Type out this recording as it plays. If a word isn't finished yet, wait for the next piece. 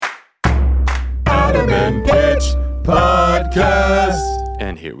Adam and Pitch Podcast.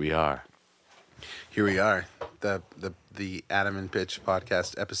 And here we are. Here we are, the Adam and Pitch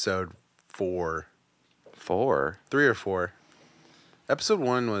Podcast, episode 4. 4? 3 or 4. Episode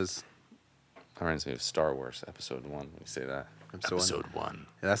 1 was... That reminds me of Star Wars, episode 1. Let me say that. Episode 1.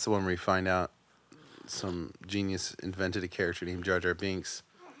 Yeah, that's the one where you find out some genius invented a character named Jar Jar Binks.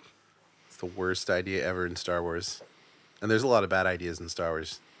 It's the worst idea ever in Star Wars. And there's a lot of bad ideas in Star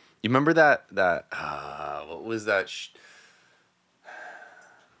Wars. You remember that what was that?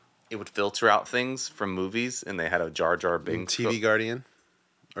 It would filter out things from movies, and they had a Jar Jar Binks. TV Guardian?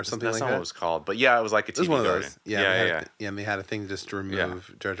 Or something like that? That's not what it was called. But yeah, it was like a TV Guardian. Guardian. Those. Yeah, and they had a thing just to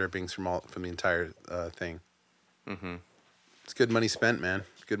remove Jar Jar Binks from the entire thing. Mm-hmm. It's good money spent, man.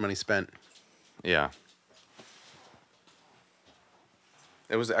 Good money spent. Yeah.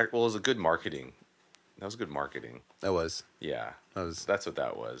 It was a good marketing. That was good marketing. That was. Yeah. That's what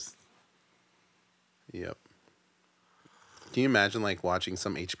that was. Yep. Can you imagine like watching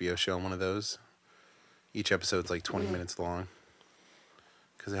some HBO show on one of those? Each episode's like 20 minutes long.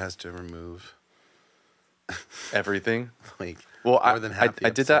 Because it has to remove everything. Like more than half the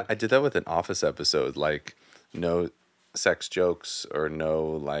episode. I did that with an Office episode. Like no sex jokes or no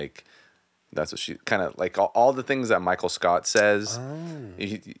like. That's what she kind of like all the things that Michael Scott says. Oh.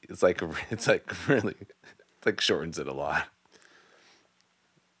 It's like really like shortens it a lot.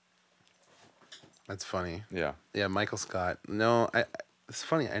 That's funny. Yeah. Yeah, Michael Scott. No, it's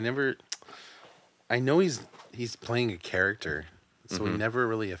funny. I know he's playing a character, so he never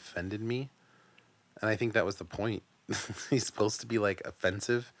really offended me. And I think that was the point. He's supposed to be like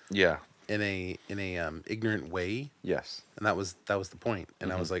offensive. Yeah. In a ignorant way. Yes. And that was the point.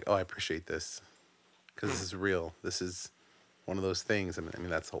 And I was like, oh, I appreciate this. Because this is real. This is one of those things. I mean,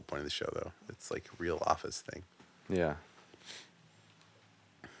 that's the whole point of the show, though. It's like a real Office thing. Yeah.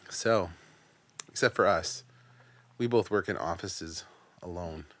 So, except for us, we both work in offices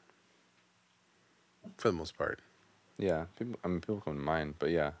alone. For the most part. Yeah. People come to mind, but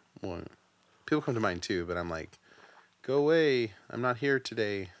yeah. Well, people come to mind, too. But I'm like, go away. I'm not here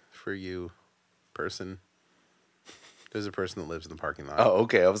today for you, person. There's a person that lives in the parking lot. Oh,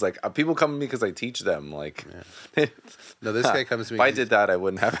 okay. I was like, people come to me because I teach them. Like, yeah. No, this guy comes to me. If I did that, I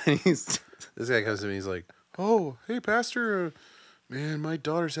wouldn't have any. This guy comes to me. He's like, "Oh, hey, Pastor, man, my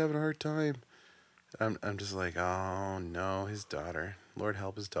daughter's having a hard time." I'm just like, "Oh no, his daughter. Lord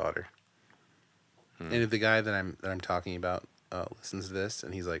help his daughter." And if the guy that I'm talking about listens to this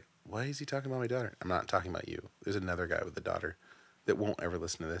and he's like, "Why is he talking about my daughter?" I'm not talking about you. There's another guy with a daughter that won't ever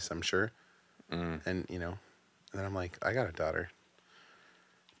listen to this, I'm sure. And and then I'm like, I got a daughter.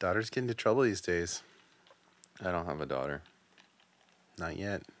 Daughters get into trouble these days. I don't have a daughter. Not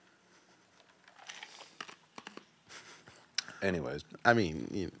yet. Anyways. I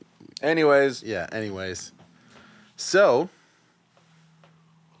mean... Anyways. Yeah, anyways. So,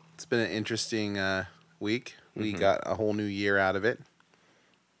 it's been an interesting week. We got a whole new year out of it.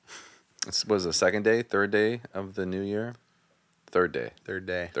 This was the third day of the new year? Third day. Third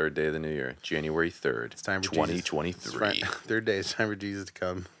day of the new year. January 3rd. It's time for 2023. Third day. It's time for Jesus to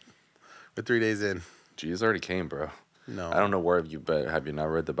come. We're 3 days in. Jesus already came, bro. No. I don't know where but have you not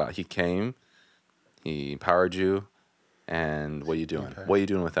read about? He came. He empowered you. And what are you doing? What are you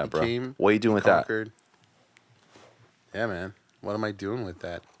doing with that, bro? What are you doing with conquered. That? Yeah, man. What am I doing with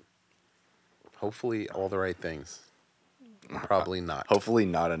that? Hopefully all the right things. Probably not. Hopefully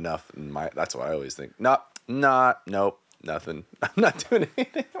not enough. That's what I always think. Nope. Nothing. I'm not doing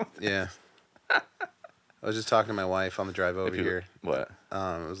anything. Yeah. I was just talking to my wife on the drive over here. What?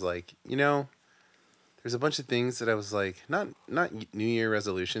 It was like, there's a bunch of things that I was like, not New Year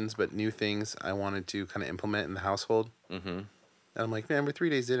resolutions, but new things I wanted to kind of implement in the household. Mm-hmm. And I'm like, man, we're 3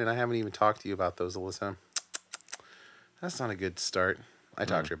 days in and I haven't even talked to you about those, Alyssa. That's not a good start. I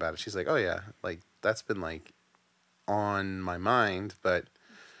talked to her about it. She's like, oh yeah, like that's been like on my mind, but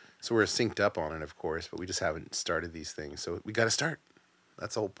so we're synced up on it, of course, but we just haven't started these things. So we got to start.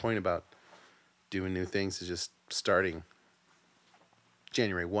 That's the whole point about doing new things is just starting.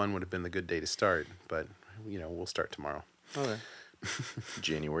 January 1 would have been the good day to start, but, we'll start tomorrow. Okay.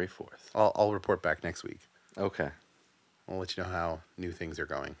 January 4th. I'll report back next week. Okay. I'll let you know how new things are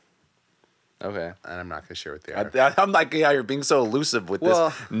going. Okay. And I'm not going to share what they are. I'm like, yeah, you're being so elusive with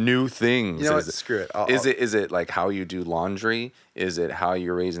this new things. You know what? Screw it. Is it like how you do laundry? Is it how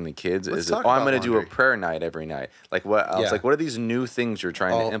you're raising the kids? Let's is it, talk I'm about going to do a laundry. prayer night every night? Like what? I was like, what are these new things you're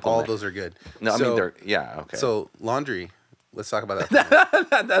trying to implement? All those are good. No, I mean, okay. So laundry, let's talk about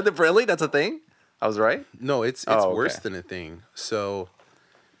that. Really? That's a thing? I was right? No, it's worse than a thing. So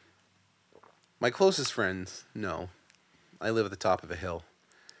my closest friends know I live at the top of a hill.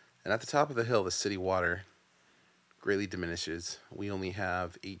 And at the top of the hill, the city water greatly diminishes. We only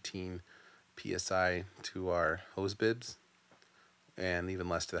have 18 psi to our hose bibs, and even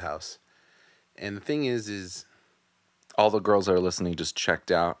less to the house. And the thing is All the girls that are listening just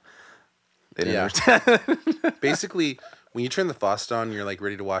checked out. They didn't understand. basically when you turn the faucet on, you're like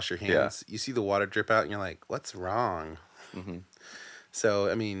ready to wash your hands. You see the water drip out, and you're like, "What's wrong?" Mm-hmm. So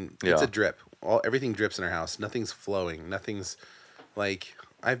I mean, it's a drip. Everything drips in our house. Nothing's flowing. Nothing's like.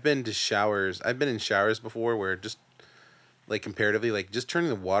 I've been in showers before where just like comparatively, like just turning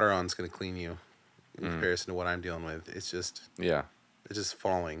the water on is gonna clean you in comparison to what I'm dealing with. It's just it's just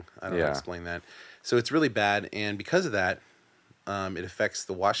falling. I don't know how to explain that. So it's really bad, and because of that, it affects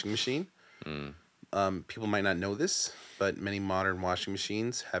the washing machine. People might not know this, but many modern washing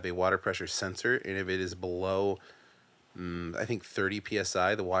machines have a water pressure sensor, and if it is below, I think 30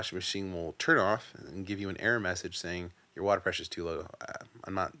 psi, the washing machine will turn off and give you an error message saying your water pressure is too low.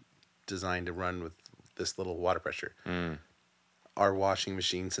 I'm not designed to run with this little water pressure. Our washing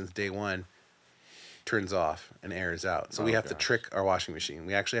machine, since day one, turns off and airs out. So we have to trick our washing machine.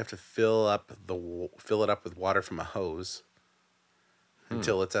 We actually have to fill it up with water from a hose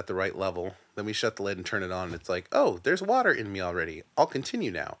until it's at the right level. Then we shut the lid and turn it on. And it's like, oh, there's water in me already. I'll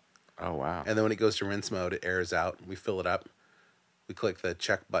continue now. Oh, wow. And then when it goes to rinse mode, it airs out. We fill it up. We click the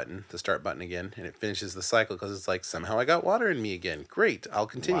check button, the start button again, and it finishes the cycle because it's like, somehow I got water in me again. Great, I'll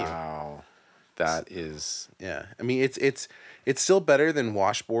continue. Wow. That is... Yeah. I mean, it's still better than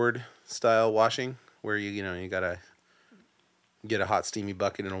washboard style washing, where you gotta get a hot steamy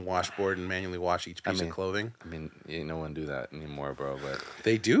bucket and a washboard and manually wash each piece of clothing. I mean, no one do that anymore, bro, but...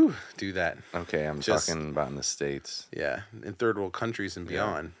 They do that. Okay, I'm talking about in the States. Yeah, in third world countries and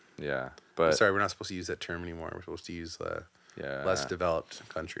beyond. Yeah, but... Sorry, we're not supposed to use that term anymore. We're supposed to use less developed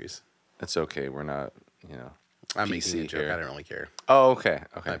countries. It's okay. We're not, I'm PC making a joke. here. I don't really care. Oh, okay.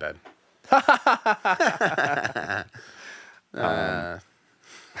 My bad.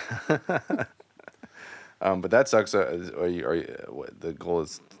 But that sucks. The goal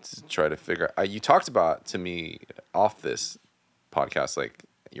is to try to figure out. You talked about to me off this podcast, like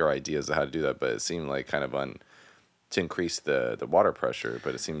your ideas of how to do that, but it seemed like kind of to increase the water pressure,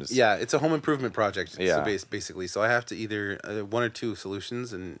 but it seems... Yeah, it's a home improvement project. Yeah. So basically. So I have to either one or two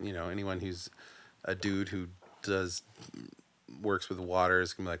solutions, and anyone who's a dude who works with water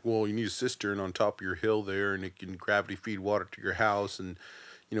is gonna be like, well, you need a cistern on top of your hill there, and it can gravity feed water to your house, and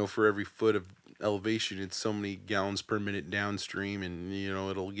for every foot of elevation, it's so many gallons per minute downstream, and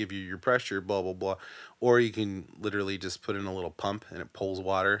it'll give you your pressure, blah blah blah. Or you can literally just put in a little pump, and it pulls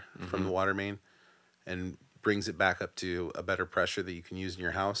water from the water main, and brings it back up to a better pressure that you can use in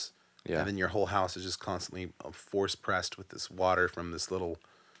your house. Yeah. And then your whole house is just constantly force pressed with this water from this little,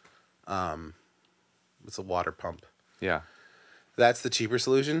 it's a water pump. Yeah. That's the cheaper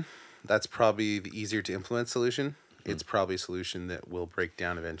solution. That's probably the easier to implement solution. It's probably a solution that will break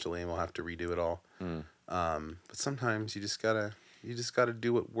down eventually, and we'll have to redo it all. But sometimes you just gotta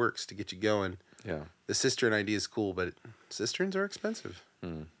do what works to get you going. Yeah. The cistern idea is cool, but cisterns are expensive.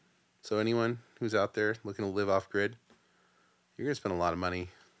 So anyone who's out there looking to live off grid, you're going to spend a lot of money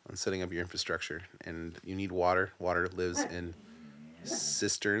on setting up your infrastructure, and you need water. Water lives in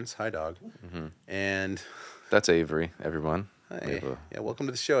cisterns. Hi, dog. And that's Avery, everyone. Hi. Yeah, welcome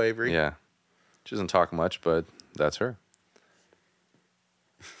to the show, Avery. Yeah. She doesn't talk much, but that's her.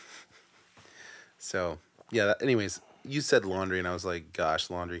 So, yeah, anyways, you said laundry, and I was like,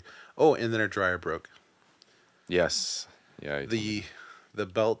 gosh, laundry. Oh, and then our dryer broke. Yes. Yeah. The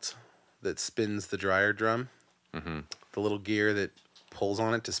belt that spins the dryer drum, the little gear that pulls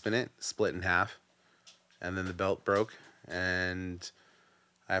on it to spin it, split in half, and then the belt broke, and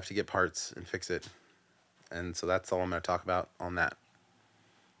I have to get parts and fix it. And so that's all I'm going to talk about on that.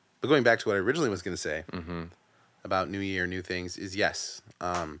 But going back to what I originally was going to say about New Year, new things, is yes,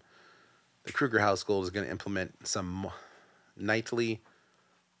 the Kruger Household is going to implement some nightly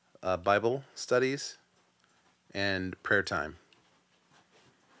Bible studies and prayer time.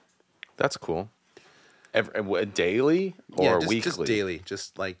 That's cool. Daily or weekly? Just daily.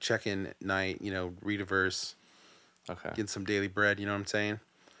 Just like check in at night, read a verse. Okay. Get some daily bread, you know what I'm saying?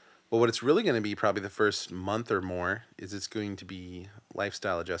 But what it's really going to be probably the first month or more is it's going to be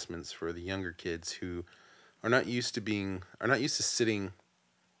lifestyle adjustments for the younger kids who are not used to sitting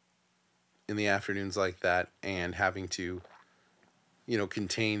in the afternoons like that and having to,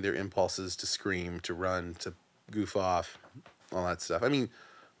 contain their impulses to scream, to run, to goof off, all that stuff. I mean,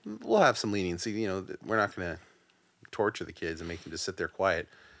 we'll have some leniency. We're not going to torture the kids and make them just sit there quiet.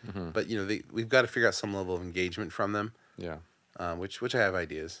 But we've got to figure out some level of engagement from them. Yeah. Which I have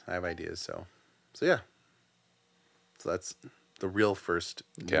ideas. So yeah. So the real first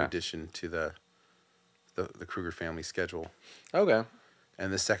new Yeah. addition to the Kruger family schedule. Okay.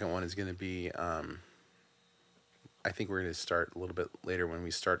 And the second one is going to be, I think we're going to start a little bit later when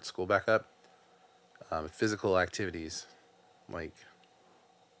we start school back up. Physical activities, like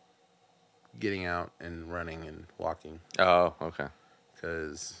getting out and running and walking. Oh, okay.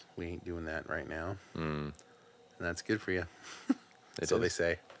 Because we ain't doing that right now. Mm. And that's good for you. It So is. they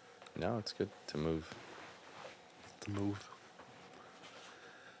say. No, it's good to move.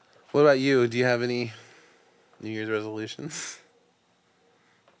 What about you? Do you have any New Year's resolutions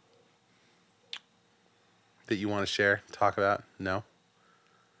that you want to share, talk about? No?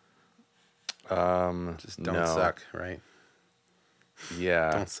 Just don't suck, right?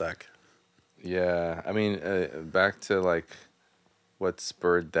 Yeah. Don't suck. Yeah. I mean, back to like what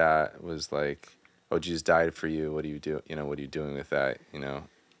spurred that was like, oh, Jesus died for you. What do you do? You know, what are you doing with that? You know,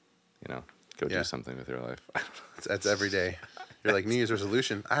 go do something with your life. That's every day. You're like, New Year's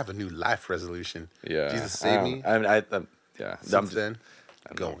resolution. I have a new life resolution. Yeah. Jesus saved me. Yeah. Since then,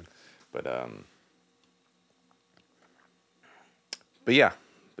 I'm going. But yeah.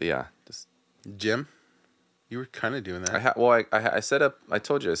 Just Jim, you were kind of doing that. I set up. I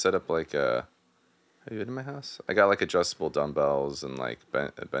told you I set up like have you been in my house? I got like adjustable dumbbells and like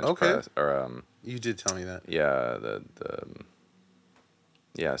bench press or You did tell me that. yeah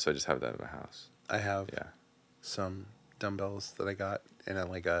yeah. So I just have that in my house. I have some dumbbells that I got and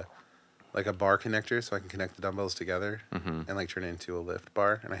like a bar connector so I can connect the dumbbells together and like turn it into a lift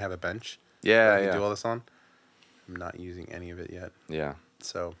bar. And I have a bench. Yeah, that I can do all this on. I'm not using any of it yet. Yeah.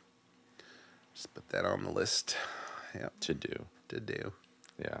 So just put that on the list. Yep. To do.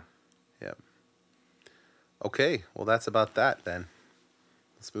 Yeah. Yep. Okay. Well, that's about that then.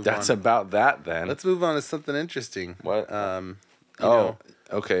 Let's move on. That's about that then. Let's move on to something interesting. What?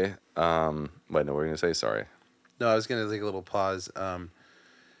 Okay. Wait, no, what were you gonna say? Sorry. No, I was gonna take a little pause. For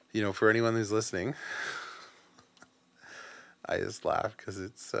anyone who's listening, I just laugh because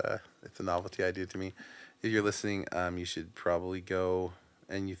it's a novelty idea to me. If you're listening, you should probably go,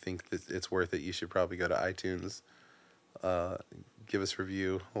 and you think that it's worth it, you should probably go to iTunes, give us a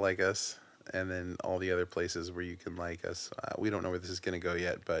review, like us, and then all the other places where you can like us. We don't know where this is going to go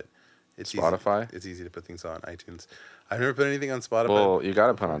yet, but it's Spotify? It's easy to put things on iTunes. I've never put anything on Spotify. Well, you got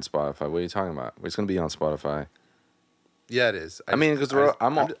to put on Spotify. What are you talking about? It's going to be on Spotify. Yeah, it is. I mean, because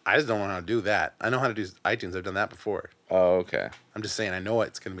I just don't know how to do that. I know how to do iTunes. I've done that before. Oh, okay. I'm just saying I know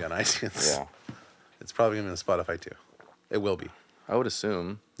it's going to be on iTunes. Yeah. It's probably going to be on Spotify too. It will be. I would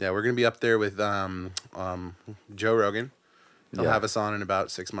assume. Yeah, we're going to be up there with Joe Rogan. He'll have us on in about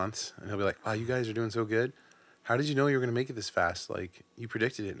 6 months, and he'll be like, wow, you guys are doing so good. How did you know you were going to make it this fast? Like, you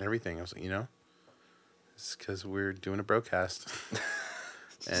predicted it and everything. I was like, it's because we're doing a broadcast.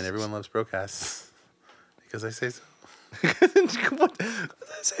 And everyone loves broadcasts. Because I say so. What?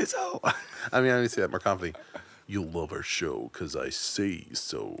 I say so. I mean, I need to say that more confidently. You'll love our show because I say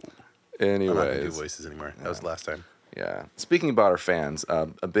so. Anyways. I'm not going to do voices anymore. That was the last time. Yeah. Speaking about our fans,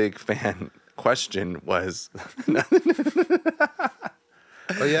 a big fan question was...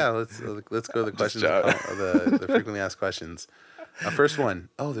 Oh yeah, let's go to the questions. The frequently asked questions. First one.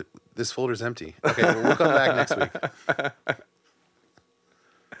 Oh, this folder's empty. Okay, we'll come back next week.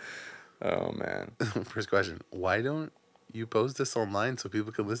 Oh man. First question. Why don't you post this online so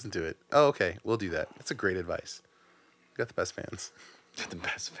people can listen to it? Oh, okay, we'll do that. That's a great advice. We got the best fans. The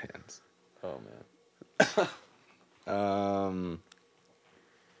best fans. Oh man.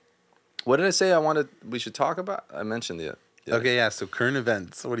 What did I say we should talk about? I mentioned the Okay, yeah, so current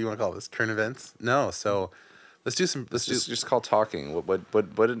events. What do you want to call this? Current events? No, so let's just call talking. What was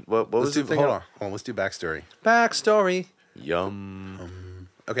the thing? Hold on, let's do backstory. Backstory. Yum.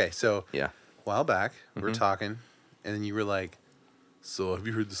 Okay, so yeah. A while back, we were talking, and then you were like, so have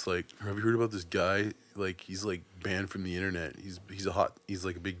you heard about this guy? Like, he's like banned from the internet. He's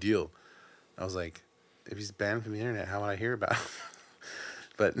like a big deal. I was like, if he's banned from the internet, how would I hear about him?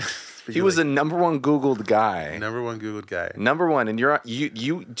 But he was the number one Googled guy. Number one Googled guy. Number one, and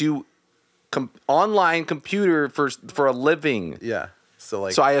you do online computer for a living. Yeah. So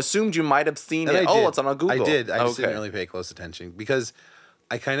I assumed you might have seen it. It's on Google. I did. I just didn't really pay close attention because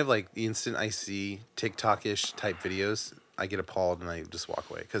I kind of like the instant I see TikTok-ish type videos, I get appalled and I just walk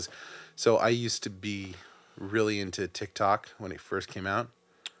away. So I used to be really into TikTok when it first came out.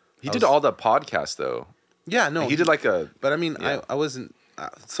 He did all the podcasts though. Yeah, no. He did like a. But I mean, yeah. I wasn't.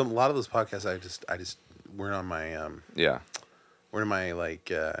 A lot of those podcasts, I just weren't on my weren't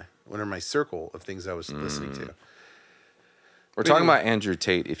in my circle of things I was listening to. We're talking about Andrew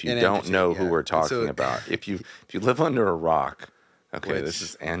Tate. If you don't know who we're talking about, if you live under a rock, okay, this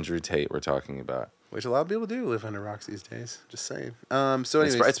is Andrew Tate we're talking about. which a lot of people do live under rocks these days. Just saying. So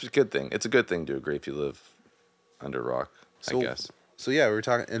anyways, it's a good thing. It's a good thing to agree if you live under a rock, I guess. So yeah, we were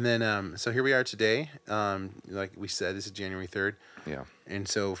talking, and then so here we are today. Like we said, this is January 3rd. Yeah. And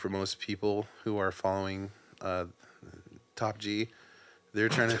so for most people who are following Top G, they're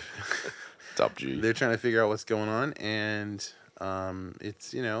trying to Top G. They're trying to figure out what's going on, and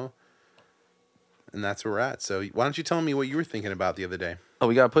it's and that's where we're at. So why don't you tell me what you were thinking about the other day? Oh,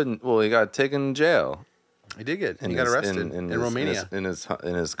 he got taken in jail. He did get. He got arrested in Romania. In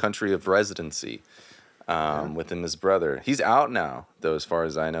his country of residency. With him, his brother. He's out now, though. As far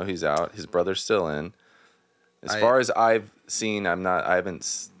as I know, he's out. His brother's still in. As far as I've seen, I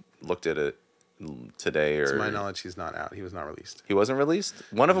haven't looked at it today. Or to my knowledge, he's not out. He was not released. He wasn't released.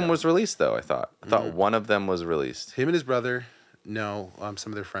 One of them was released, though. I thought one of them was released. Him and his brother. No,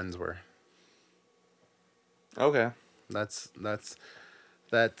 some of their friends were. Okay. That's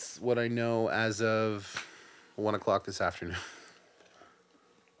what I know as of 1:00 this afternoon.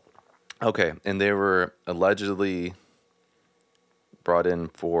 Okay, and they were allegedly brought in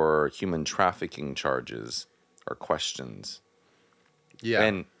for human trafficking charges or questions.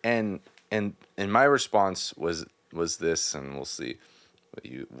 Yeah. And my response was this, and we'll see.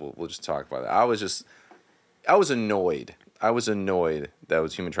 We'll just talk about it. I was annoyed. I was annoyed that it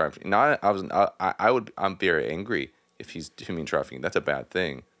was human trafficking. I'm very angry if he's human trafficking. That's a bad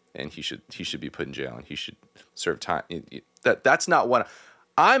thing, and he should be put in jail, and he should serve time. That's not what.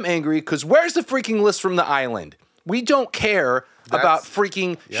 I'm angry because where's the freaking list from the island? We don't care about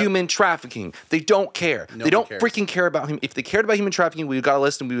freaking human trafficking. They don't care. They don't freaking care about him. If they cared about human trafficking, we got a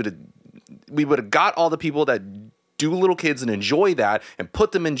list and we would have got all the people that do little kids and enjoy that and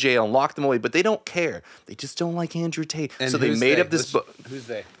put them in jail and lock them away. But they don't care. They just don't like Andrew Tate. And so they made up this book. Who's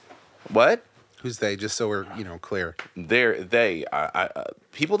they? What? Who's they? Just so we're clear. They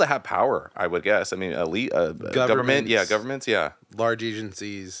people that have power, I would guess. I mean, elite government, governments, large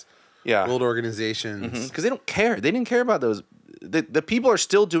agencies, world organizations. Because they don't care. They didn't care about those. The people are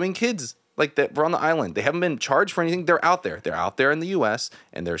still doing kids like that. We're on the island. They haven't been charged for anything. They're out there. They're out there in the U.S.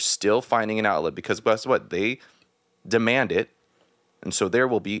 and they're still finding an outlet because guess what? They demand it, and so there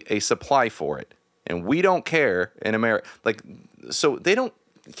will be a supply for it. And we don't care in America. So they don't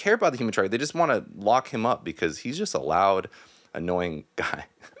care about the human trafficking. They just want to lock him up because he's just a loud, annoying guy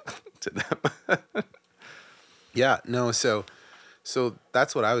to them. Yeah, no, so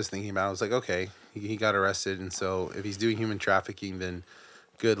that's what I was thinking about. I was like, okay, he got arrested, and so if he's doing human trafficking, then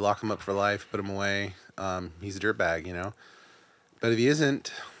good, lock him up for life, put him away. He's a dirtbag, But if he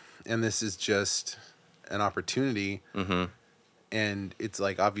isn't, and this is just an opportunity, and it's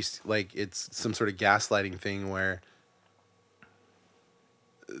like obvious, like it's some sort of gaslighting thing where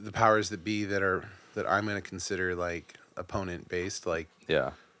the powers that be that I'm going to consider like opponent based, like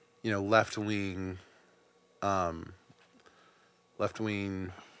left wing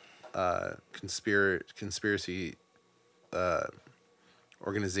conspiracy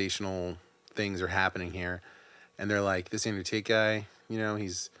organizational things are happening here, and they're like, this Andrew Tate guy,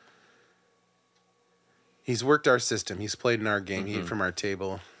 he's worked our system, he's played in our game, he ate from our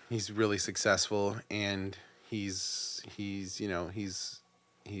table, he's really successful, and he's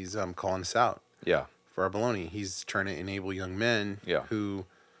calling us out for our baloney. He's trying to enable young men who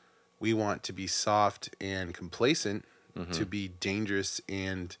we want to be soft and complacent to be dangerous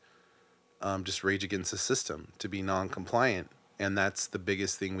and just rage against the system, to be non-compliant. And that's the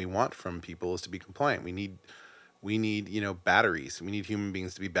biggest thing we want from people is to be compliant. We need batteries. We need human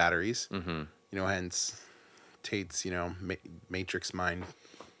beings to be batteries. Hence Tate's, Matrix mind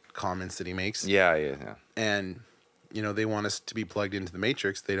comments that he makes. Yeah. And they want us to be plugged into the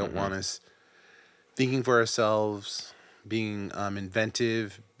Matrix. They don't want us thinking for ourselves, being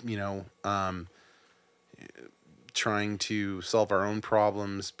inventive, trying to solve our own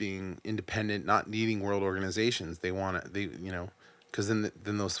problems, being independent, not needing world organizations. They want it, because then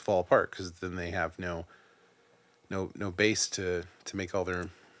those fall apart, because then they have no base to make all their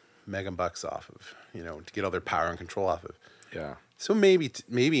mega bucks off of, to get all their power and control off of. Yeah. So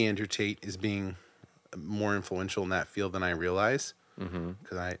maybe Andrew Tate is being more influential in that field than I realize,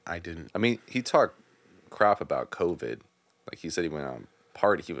 because I didn't. I mean, he talked crap about COVID. Like he said, he went on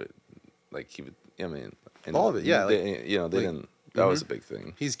party. All of it. Yeah. They didn't. That was a big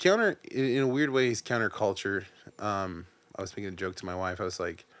thing. He's in a weird way. He's counterculture. I was making a joke to my wife. I was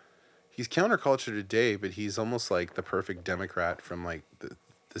like, he's counterculture today, but he's almost like the perfect Democrat from like the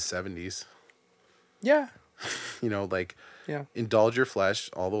 70s. Yeah. Indulge your flesh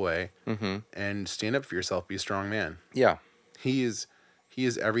all the way, and stand up for yourself. Be a strong man. Yeah. He is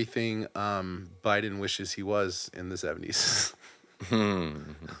everything Biden wishes he was in the 70s.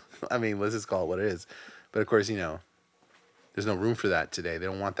 I mean, let's just call it what it is. But of course, there's no room for that today. They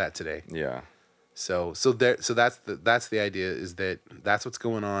don't want that today. Yeah. So that's the idea, is that that's what's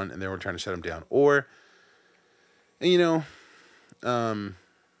going on, and then we're trying to shut them down. Or,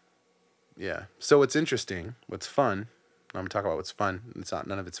 yeah. So it's interesting. What's fun? I'm gonna talk about what's fun. It's not,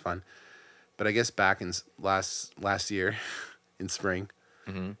 none of it's fun. But I guess back in last year, in spring,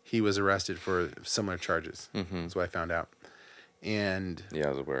 he was arrested for similar charges. That's what I found out. And Yeah, I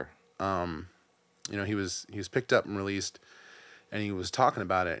was aware. he was picked up and released, and he was talking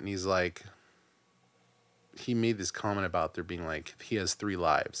about it, and he's like, he made this comment about there being like, he has 3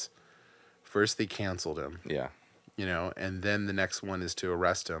 lives. First, they canceled him. Yeah. And then the next one is to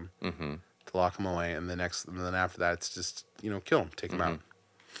arrest him, to lock him away, and then after that, it's just kill him, take him out.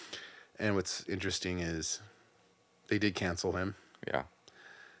 And what's interesting is they did cancel him. Yeah.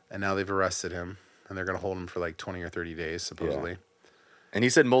 And now they've arrested him, and they're gonna hold him for like 20 or 30 days supposedly. Yeah. And he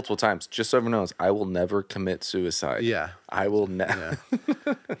said multiple times, just so everyone knows, I will never commit suicide. Yeah. I will never.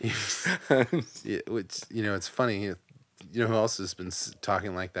 Yeah. Which, it's funny. Who else has been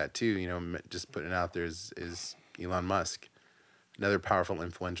talking like that too? Just putting it out there is Elon Musk, another powerful,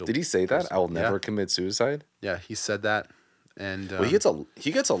 influential. Did he say that? person. I will never commit suicide. Yeah, he said that, and Well,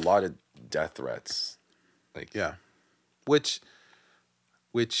 he gets a lot of death threats. Like, yeah, which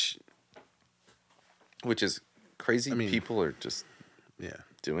is crazy. I mean, people are just yeah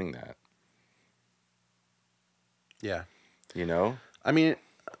doing that. Yeah. I mean,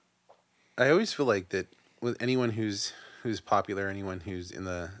 I always feel like that with anyone who's popular, anyone who's in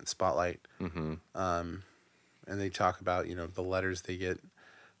the spotlight, and they talk about the letters they get.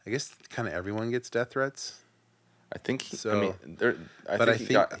 I guess kind of everyone gets death threats. I think. So, I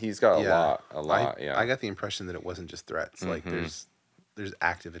think he's got a lot. I got the impression that it wasn't just threats. Like there's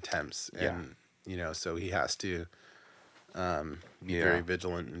active attempts, and so he has to be very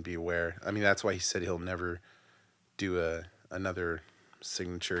vigilant and be aware. I mean, that's why he said he'll never do another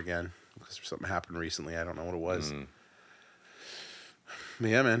signature again, because something happened recently. I don't know what it was. But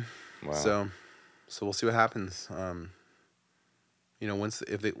yeah, man. Wow. So we'll see what happens. Once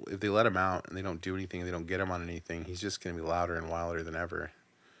if they let him out and they don't do anything, they don't get him on anything, he's just gonna be louder and wilder than ever,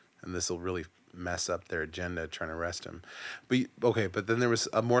 and this will really mess up their agenda trying to arrest him. But then there was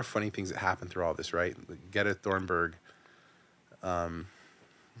more funny things that happened through all this, right? Greta Thunberg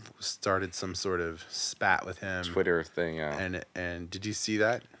started some sort of spat with him. Twitter thing, yeah. And did you see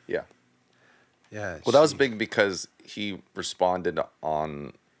that? Yeah. Yeah. Well, that was big because he responded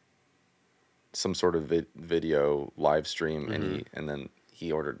on some sort of video live stream, and then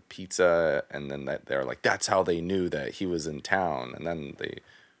he ordered pizza, and then they're like, that's how they knew that he was in town, and then they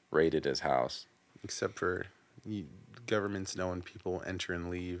raided his house. Except for governments know when people enter and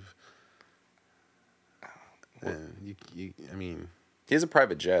leave. And I mean, he has a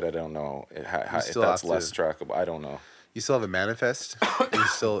private jet. I don't know if that's less trackable. I don't know. You still have a manifest,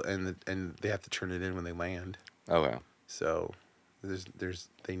 and they have to turn it in when they land. Okay. So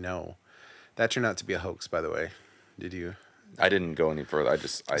they know. That turned out to be a hoax, by the way. Did you? I didn't go any further.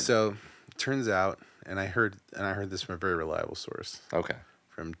 So turns out, and I heard this from a very reliable source. Okay.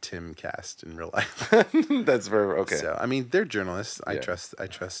 From Tim Cast in real life. That's very okay. So I mean, they're journalists. I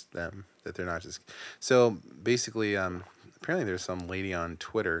trust them that they're not just. So basically, apparently there's some lady on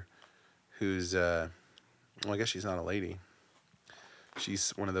Twitter who's well, I guess she's not a lady.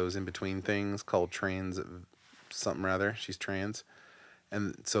 She's one of those in between things called trans something rather. She's trans,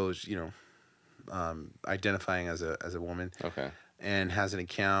 and so identifying as a woman. Okay. And has an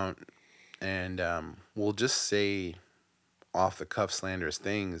account, and will just say off the cuff slanderous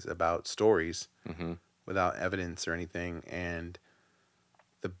things about stories without evidence or anything. And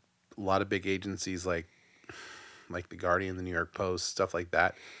a lot of big agencies like the Guardian, the New York Post, stuff like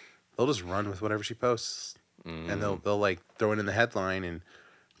that, they'll just run with whatever she posts, and they'll like throw it in the headline and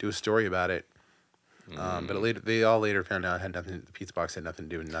do a story about it. But they all later found out the pizza box had nothing to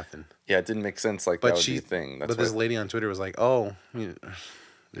do with nothing. Yeah, it didn't make sense. Like, that would be a thing. But this lady on Twitter was like, oh,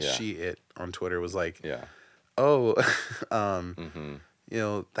 she on Twitter was like, oh,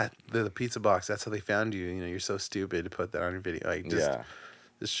 that the pizza box, that's how they found you. You're so stupid to put that on your video. Like,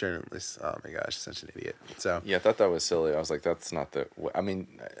 just journalist. Oh my gosh, such an idiot. So yeah, I thought that was silly. I was like, that's not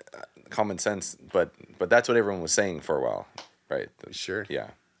common sense. But that's what everyone was saying for a while, right? Sure. Yeah.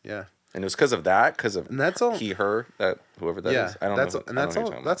 Yeah. And it was because of that, and that's all, whoever that is. I don't know. And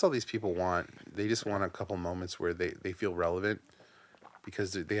that's all these people want. They just want a couple moments where they feel relevant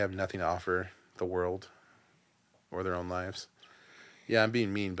because they have nothing to offer the world or their own lives. Yeah, I'm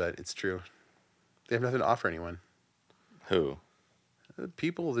being mean, but it's true. They have nothing to offer anyone. Who?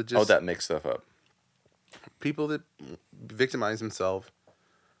 People that just... that mix stuff up. people that victimize themselves,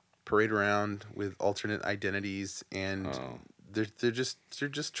 parade around with alternate identities, and they're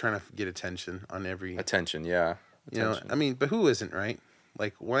just trying to get attention on every Attention, yeah. Attention. I mean, but who isn't, right?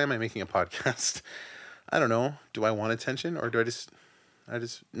 Like, why am I making a podcast? I don't know. Do I want attention, or do I just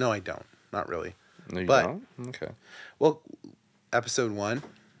no, I don't. Not really. No, you but, don't? Okay. Well, episode 1,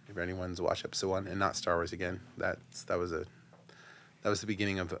 if anyone's watched episode 1, and not Star Wars again, that was the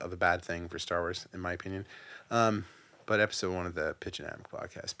beginning of a bad thing for Star Wars, in my opinion. But episode 1 of the Pitch and Adam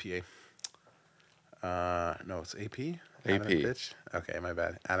podcast, PA. No, it's AP. Adam and Pitch. Okay, my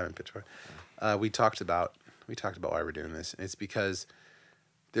bad. Adam and Pitch. We talked about why we're doing this. And it's because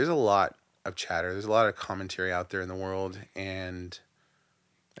there's a lot of chatter. There's a lot of commentary out there in the world,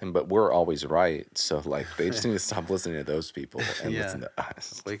 but we're always right. So like they just need to stop listening to those people and listen to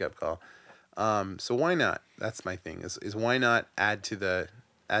us. Wake up call. So why not? That's my thing. Is why not add to the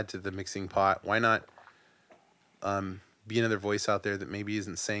mixing pot? Why not be another voice out there that maybe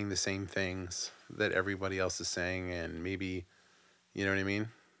isn't saying the same things that everybody else is saying, and maybe, you know what I mean?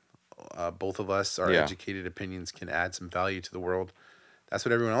 Both of us, our educated opinions can add some value to the world. That's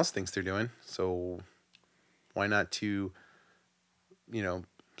what everyone else thinks they're doing. So why not two,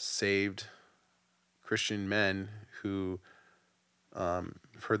 saved Christian men who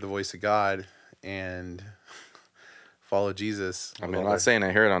heard the voice of God and follow Jesus. I mean, I'm not saying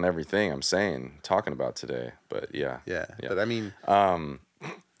I hear it on everything I'm talking about today, but yeah. But I mean,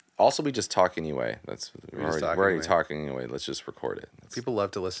 also we just talk anyway. We're already talking anyway. Let's just record it. People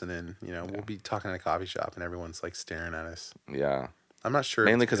love to listen in. We'll be talking in a coffee shop and everyone's like staring at us. Yeah. I'm not sure.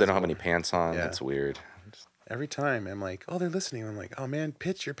 Mainly because they don't have any pants on. Yeah. That's weird. Every time I'm like, oh, they're listening. I'm like, oh man,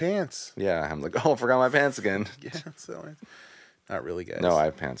 pitch your pants. Yeah. I'm like, oh, I forgot my pants again. Yeah. So not really, guys. No, I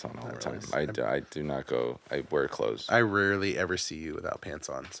have pants on all the time. I do not go. I wear clothes. I rarely ever see you without pants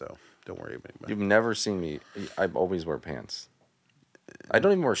on, so don't worry about it. You've never seen me. I always wear pants. I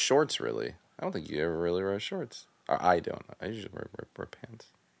don't even wear shorts, really. I don't think you ever really wear shorts. I don't. I usually wear pants.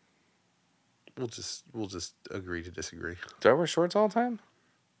 We'll just agree to disagree. Do I wear shorts all the time?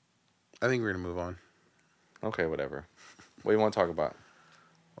 I think we're gonna move on. Okay, whatever. What do you want to talk about?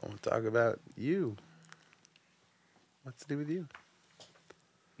 I want to talk about you. What's to do with you?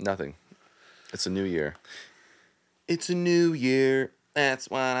 Nothing. It's a new year. It's a new year. That's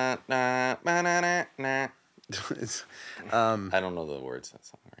why It's, I don't know the words to that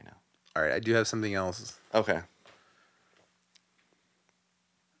song right now. All right, I do have something else. Okay.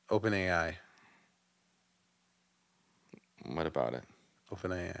 OpenAI. What about it?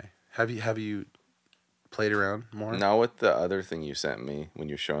 OpenAI. Have you played around more? Now with the other thing you sent me when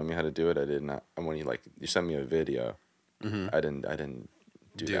you're showing me how to do it, I did not. And when you sent me a video, I didn't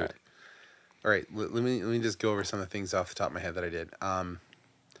do that. All right, let me just go over some of the things off the top of my head that I did.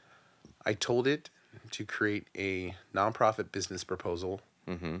 I told it to create a nonprofit business proposal,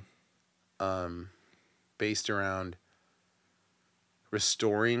 based around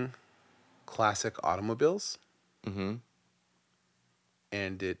restoring classic automobiles,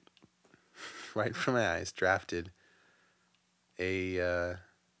 and it, right from my eyes, drafted a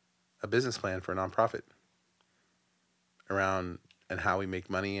business plan for a nonprofit around and how we make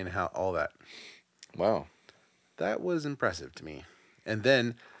money and how all that. Wow. That was impressive to me. And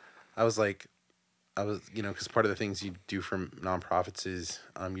then I was, because part of the things you do for nonprofits is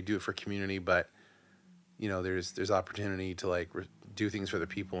you do it for community, but, there's opportunity to, do things for the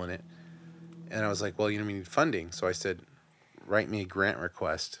people in it. And I was like, well, we need funding. So I said, write me a grant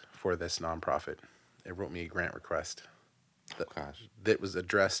request for this nonprofit. It wrote me a grant request that was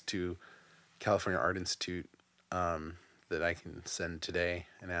addressed to California Art Institute, that I can send today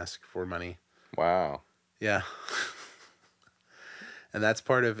and ask for money. Wow. Yeah. And that's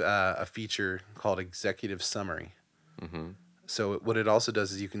part of a feature called Executive Summary. So what it also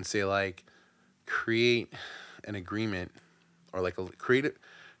does is you can say, create an agreement, or create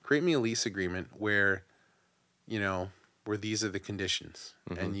me a lease agreement where, where these are the conditions.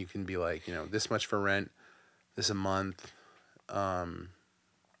 And you can be like, this much for rent, this a month,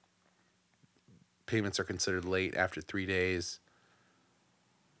 payments are considered late after 3 days.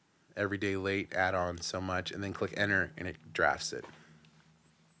 Every day late, add on so much, and then click enter, and it drafts it.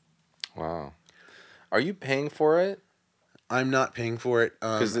 Wow. Are you paying for it? I'm not paying for it.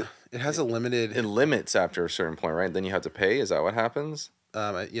 Because it has a limited... It limits after a certain point, right? Then you have to pay? Is that what happens?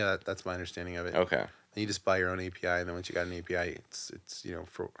 Yeah, that's my understanding of it. Okay. Then you just buy your own API, and then once you got an API, it's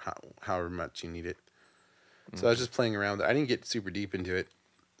for however much you need it. So I was just playing around with it. I didn't get super deep into it.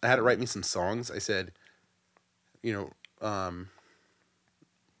 I had to write me some songs. I said,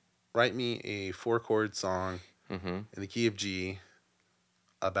 write me a 4-chord song in the key of G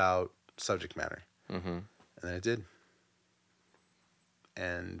about subject matter. Mm-hmm. And then it did.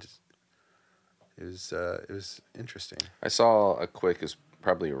 And it was interesting. I saw a quick, it was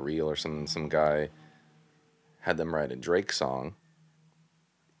probably a reel or something. Some guy had them write a Drake song.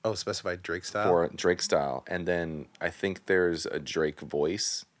 Oh, specified Drake style? For Drake style. And then I think there's a Drake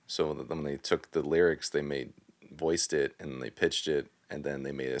voice. So that when they took the lyrics, they voiced it and they pitched it, and then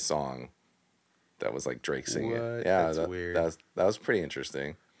they made a song that was like Drake singing it. Yeah, that's weird. That was pretty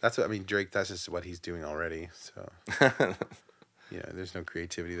interesting. That's what I mean. Drake, that's just what he's doing already. So, there's no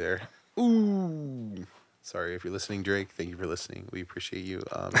creativity there. Ooh. Sorry if you're listening, Drake. Thank you for listening. We appreciate you.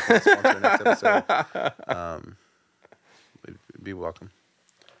 Sponsor our next episode. Be welcome.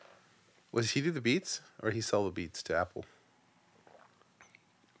 Was he do the beats, or he sell the beats to Apple?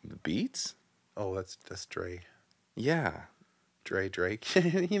 The beats? Oh, that's Dre. Yeah. Drake.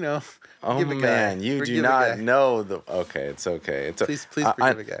 Oh man, you do not know the. Okay, it's okay. Please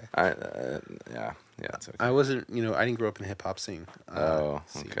forgive a guy. Yeah, it's okay. I wasn't. I didn't grow up in the hip hop scene.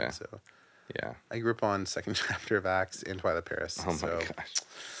 Okay. So yeah, I grew up on Second Chapter of Acts and Twilight Paris. Oh my gosh.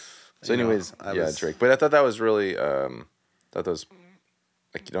 So, anyways, Drake. But I thought that was really. Thought that was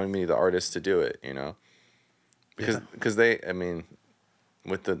like you don't even need the artist to do it, because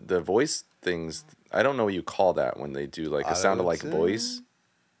with the voice things. I don't know what you call that when they do like a sound alike voice.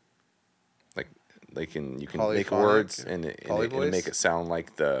 Like you can make words and it make it sound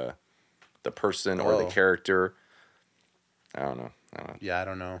like the person or the character. I don't know. Yeah, I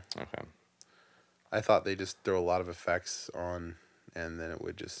don't know. Okay. I thought they just throw a lot of effects on, and then it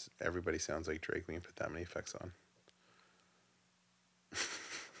would just everybody sounds like Drake when you put that many effects on.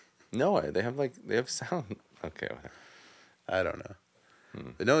 No, they have sound. Okay. Whatever. I don't know.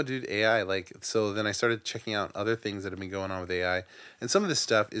 But no, dude, AI, so then I started checking out other things that have been going on with AI. And some of this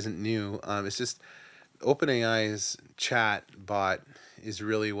stuff isn't new. It's just OpenAI's chat bot is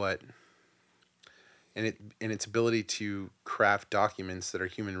really what, and its ability to craft documents that are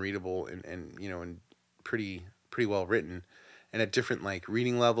human readable and pretty well written and at different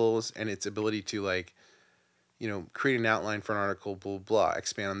reading levels, and its ability to create an outline for an article, blah, blah,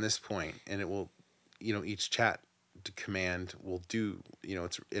 expand on this point, and it will, each chat command will do,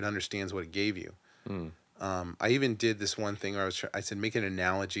 it understands what it gave you. I even did this one thing where I said, make an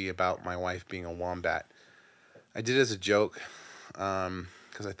analogy about my wife being a wombat. I did it as a joke,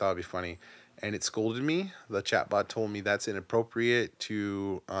 because I thought it'd be funny, and it scolded me. The chatbot told me that's inappropriate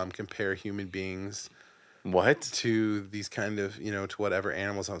to compare human beings to these kind of, to whatever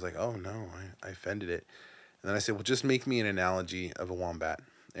animals. I was like, oh no, I offended it. And then I said, well, just make me an analogy of a wombat.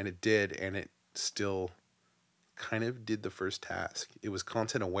 And it did, and it still kind of did the first task. It was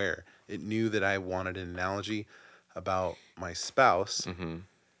content aware. It knew that I wanted an analogy about my spouse. Mm-hmm.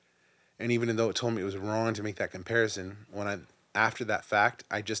 And even though it told me it was wrong to make that comparison, after that fact,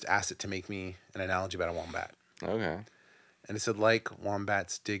 I just asked it to make me an analogy about a wombat. Okay. And it said,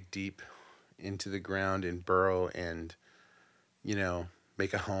 wombats dig deep into the ground and burrow and,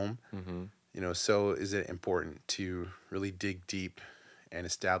 make a home. Mm-hmm. So is it important to really dig deep and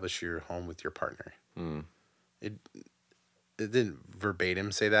establish your home with your partner? Mm. It didn't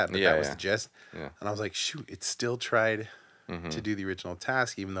verbatim say that, but that was the gist. Yeah. And I was like, shoot, it still tried to do the original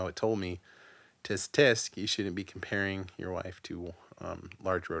task, even though it told me, tisk, you shouldn't be comparing your wife to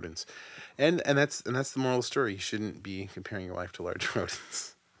large rodents. And that's the moral of the story. You shouldn't be comparing your wife to large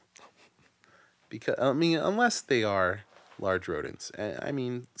rodents. Because, unless they are large rodents.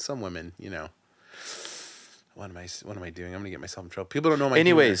 Some women, What am I doing? I'm gonna get myself in trouble. People don't know my.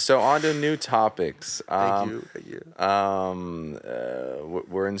 Anyways, so on to new topics. Thank you.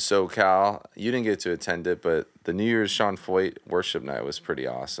 We're in SoCal. You didn't get to attend it, but the New Year's Sean Foyt worship night was pretty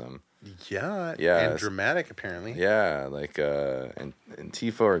awesome. Yeah. And dramatic, apparently. Yeah, and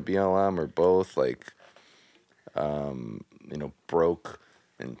Antifa or BLM or both broke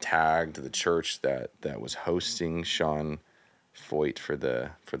and tagged the church that was hosting Sean Foyt for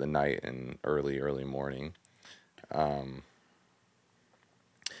the night and early morning.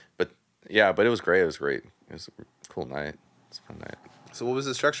 But it was great. It was great. It was a cool night. It's a fun night. So what was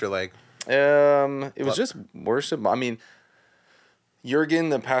the structure like? It was just worship. Jurgen,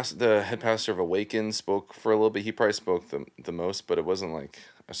 the head pastor of Awaken, spoke for a little bit. He probably spoke the most, but it wasn't like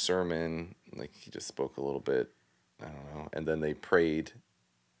a sermon. He just spoke a little bit. I don't know. And then they prayed.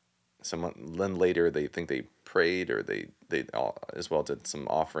 Then later they think they prayed, or they all, as well, did some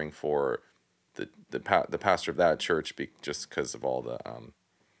offering for the pastor of that church, just because of all the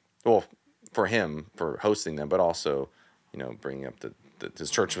for him for hosting them, but also bringing up that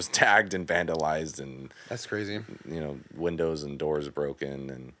his church was tagged and vandalized, and that's crazy. Windows and doors broken,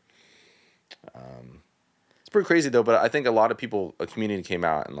 and it's pretty crazy though. But I think a lot of people, a community came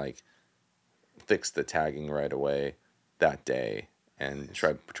out and fix the tagging right away that day and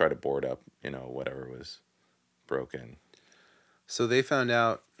try to board up, whatever was broken. So they found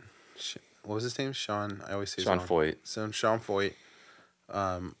out. What was his name? Sean. I always say Sean his Foyt. So Sean Foyt.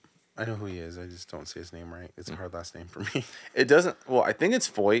 I know who he is. I just don't say his name right. It's a hard last name for me. It doesn't. Well, I think it's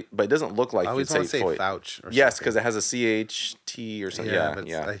Foyt, but it doesn't look like I always you'd want to say Foyt. Fouch. Or Yes, something. because it has a CHT or something. Yeah, but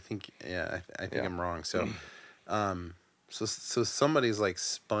yeah. I think I'm wrong. So, so somebody's like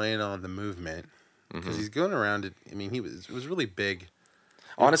spying on the movement because he's going around it. I mean, it was really big.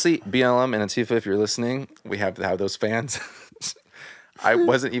 Honestly, BLM and Antifa, if you're listening, we have to have those fans. I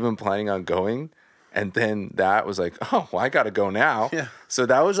wasn't even planning on going. And then that was like, oh, well, I got to go now. Yeah. So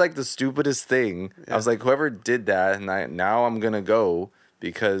that was like the stupidest thing. Yeah. I was like, whoever did that, and now I'm going to go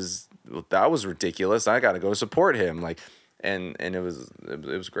because that was ridiculous. I got to go support him. Like, and it was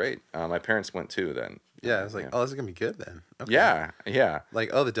great. My parents went too then. Yeah, I was like, oh, this is going to be good then. Okay. Yeah.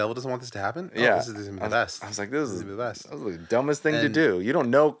 Like, oh, the devil doesn't want this to happen? Oh, yeah. This is going to be the best. I was like, this is the best. That was the dumbest thing to do. You don't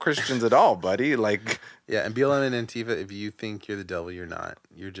know Christians at all, buddy. Like, yeah, and BLM and Antifa, if you think you're the devil, you're not.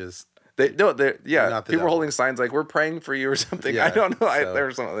 You're just... People devil. were holding signs like "We're praying for you" or something. Yeah, I don't know. There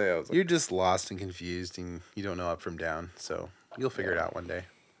was something else. You're just lost and confused, and you don't know up from down. So you'll figure it out one day.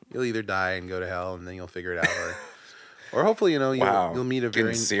 You'll either die and go to hell, and then you'll figure it out, or hopefully, you'll meet a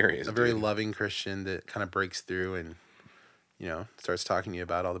very loving Christian that kind of breaks through and starts talking to you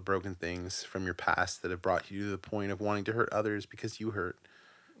about all the broken things from your past that have brought you to the point of wanting to hurt others because you hurt.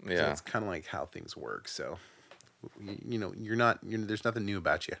 Yeah, so it's kind of like how things work. So there's nothing new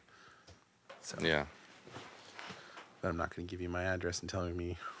about you. So, yeah. But I'm not going to give you my address and telling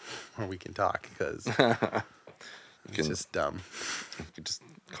me where we can talk because it's just dumb. You can just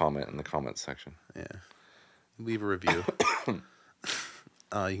comment in the comments section. Yeah. Leave a review. You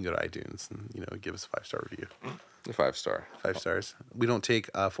can go to iTunes and, give us a 5-star review. 5-star. 5 stars. We don't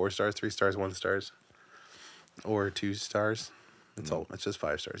take 4 stars, 3 stars, 1 stars, or 2 stars. It's all. It's just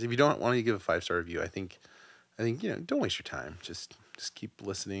 5 stars. If you don't want to give a 5-star review, I think don't waste your time. Just keep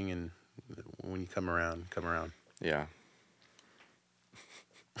listening and. When you come around. Yeah.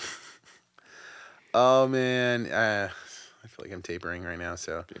 Oh, man. I feel like I'm tapering right now,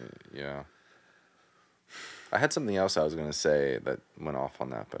 so. Yeah. I had something else I was going to say that went off on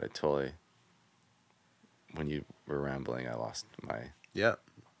that, but I totally... When you were rambling, I lost my... Yep.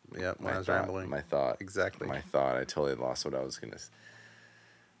 When I was rambling. My thought. Exactly. My thought. I totally lost what I was going to...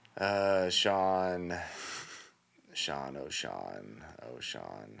 Sean...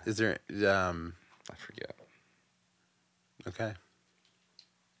 Is there... I forget. Okay.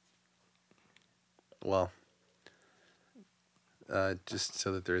 Well, just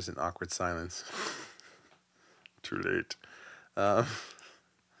so that there isn't awkward silence. Too late.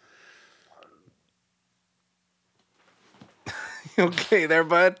 Okay there,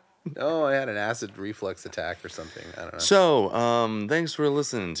 bud? Oh, I had an acid reflux attack or something. I don't know. So, thanks for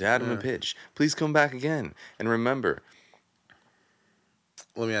listening to Adam and Pitch. Please come back again. And remember...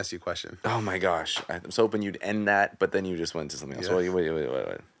 Let me ask you a question. Oh my gosh. I was hoping you'd end that, but then you just went to something else. Yeah. Wait.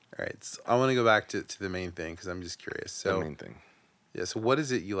 All right. So I want to go back to the main thing because I'm just curious. So, the main thing. Yeah. So what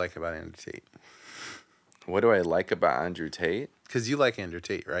is it you like about Andrew Tate? What do I like about Andrew Tate? Because you like Andrew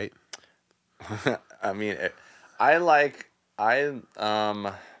Tate, right? I mean, I think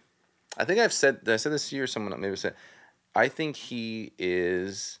I've said, did I say this to you or someone maybe said, I think he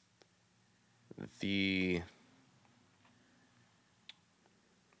is the...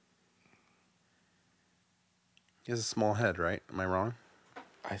 He has a small head, right? Am I wrong?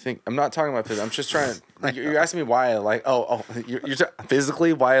 I think I'm not talking about physics. I'm just trying to. You're asking me why I like. You're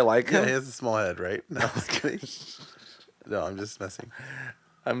physically why I like him. Yeah, he has a small head, right? No, I was kidding. No, I'm just messing.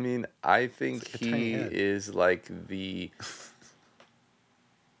 I mean, I think he is like the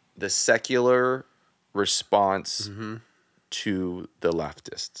secular response to the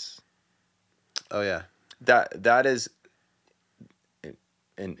leftists. Oh yeah. That is,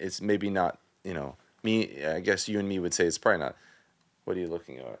 and it's maybe not. Me, I guess you and me would say it's probably not. What are you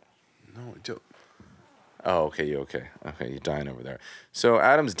looking at? No, don't. Oh, okay, you okay. Okay, you're dying over there. So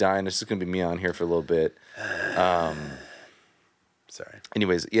Adam's dying. It's just going to be me on here for a little bit. Sorry.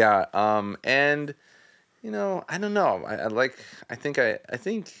 Anyways, yeah. And, I don't know. I think I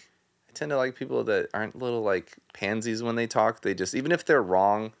tend to like people that aren't little like pansies when they talk. They just, even if they're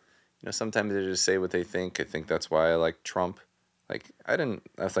wrong, sometimes they just say what they think. I think that's why I like Trump. I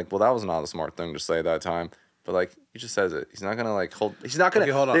was like, well, that was not a smart thing to say at that time. But he just says it. He's not gonna he's not gonna.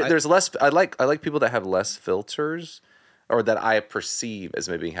 Okay, hold on. There's less. I like people that have less filters, or that I perceive as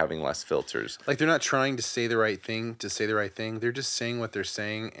maybe having less filters. They're not trying to say the right thing to say the right thing. They're just saying what they're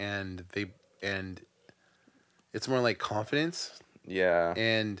saying, and it's more like confidence. Yeah.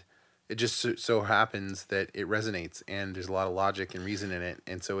 And It just so happens that it resonates, and there's a lot of logic and reason in it.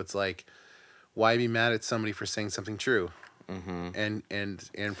 And so it's like, why be mad at somebody for saying something true? Mm-hmm.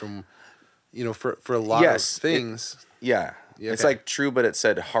 And from, for a lot of things. It's like true, but it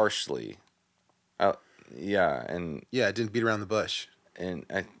said harshly. And it didn't beat around the bush. And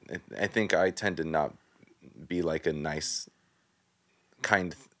I think I tend to not be like a nice,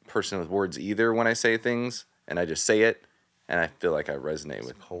 kind person with words either when I say things, and I just say it, and I feel like I resonate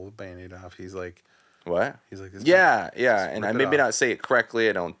with. Pull the Band-Aid off. He's like, what? He's like, this and I maybe not say it correctly.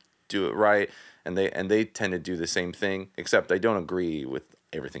 I don't do it right, and they tend to do the same thing, except I don't agree with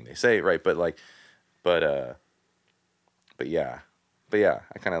everything they say, right? But yeah,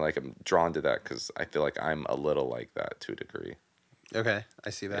 I kind of like am drawn to that because I feel like I'm a little like that to a degree. Okay, I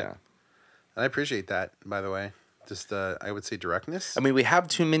see that. Yeah. And I appreciate that, by the way. Just, I would say directness. I mean, we have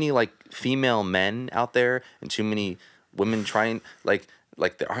too many, like, female men out there and too many women trying, like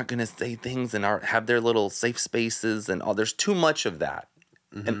they aren't going to say things and have their little safe spaces and all. There's too much of that.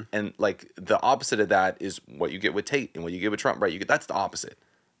 Mm-hmm. And, like, the opposite of that is what you get with Tate and what you get with Trump, right? That's the opposite.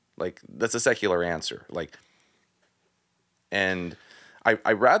 Like, that's a secular answer. Like, and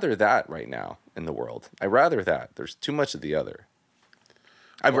I rather that right now in the world. I rather that. There's too much of the other.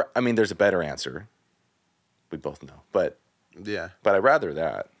 I mean, there's a better answer. We both know, but yeah. But I rather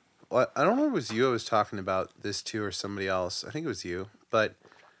that. Well, I don't know if it was you I was talking about this to or somebody else. I think it was you. But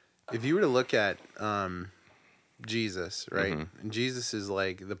if you were to look at Jesus, right? Mm-hmm. And Jesus is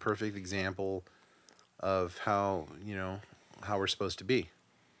like the perfect example of how we're supposed to be.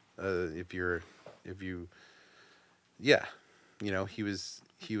 He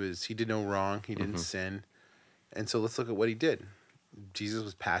did no wrong. He didn't sin. And so let's look at what he did. Jesus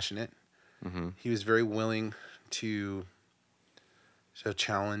was passionate. Mm-hmm. He was very willing to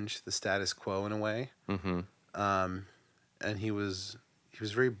challenge the status quo in a way. Mm-hmm. And he was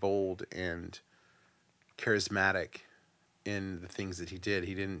very bold and charismatic in the things that he did.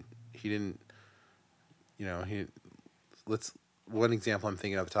 One example I'm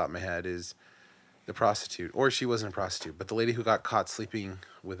thinking off the top of my head is the prostitute, or she wasn't a prostitute, but the lady who got caught sleeping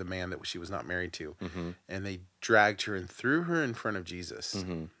with a man that she was not married to. Mm-hmm. And they dragged her and threw her in front of Jesus.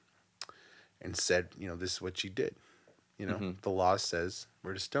 Mm-hmm. And said, this is what you did. The law says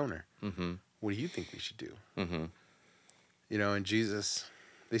we're to stone her. Mm-hmm. What do you think we should do? Mm-hmm. And Jesus,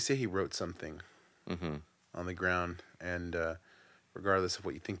 they say he wrote something on the ground. And regardless of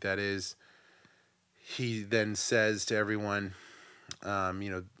what you think that is, he then says to everyone,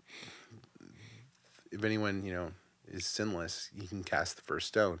 if anyone, is sinless, you can cast the first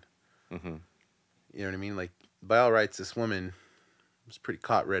stone. Mm-hmm. You know what I mean? Like, by all rights, this woman was pretty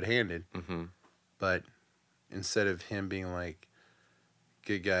caught red-handed. Mm-hmm. But instead of him being like,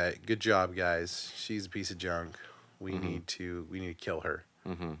 good job, guys, she's a piece of junk. We need to kill her.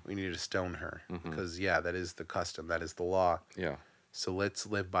 Mm-hmm. We need to stone her because that is the custom. That is the law. Yeah. So let's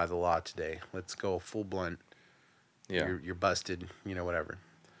live by the law today. Let's go full blunt. Yeah. You're busted. Whatever.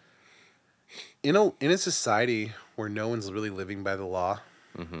 In a society where no one's really living by the law,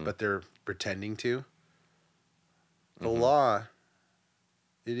 but they're pretending to, the law,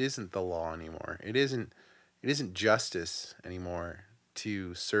 it isn't the law anymore. It isn't justice anymore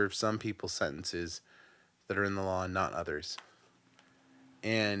to serve some people sentences that are in the law and not others.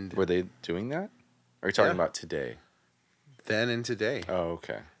 And were they doing that? Are you talking about today? Then and today. Oh,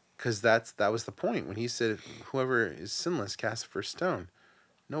 okay. Because that was the point when he said, "Whoever is sinless, cast the first stone."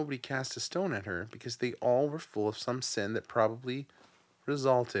 Nobody cast a stone at her because they all were full of some sin that probably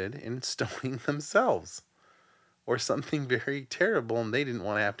resulted in stoning themselves, or something very terrible, and they didn't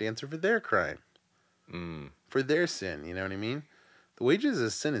want to have to answer for their crime, for their sin. You know what I mean? The wages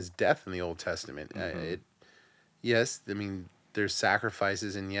of sin is death in the Old Testament. There's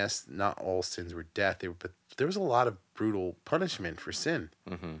sacrifices, and yes, not all sins were death. But there was a lot of brutal punishment for sin.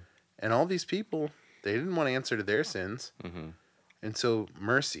 Mm-hmm. And all these people, they didn't want to answer to their sins. Mm-hmm. And so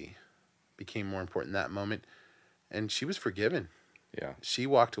mercy became more important in that moment. And she was forgiven. Yeah. She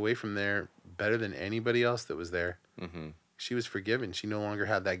walked away from there better than anybody else that was there. Mm-hmm. She was forgiven. She no longer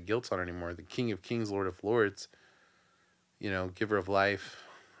had that guilt on her anymore. The King of Kings, Lord of Lords, giver of life,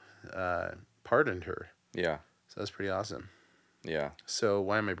 pardoned her. Yeah. So that's pretty awesome. Yeah. So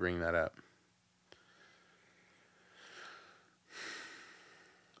why am I bringing that up?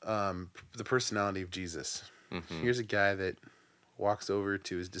 The personality of Jesus. Mm-hmm. Here's a guy that walks over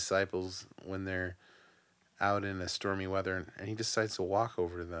to his disciples when they're out in a stormy weather, and he decides to walk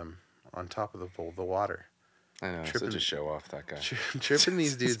over to them on top of the water. I know, such a show off, that guy. Tripping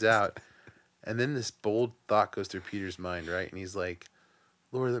these dudes out. And then this bold thought goes through Peter's mind, right? And he's like,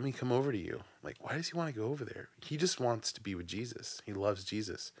 "Lord, let me come over to you." Like, why does he want to go over there? He just wants to be with Jesus. He loves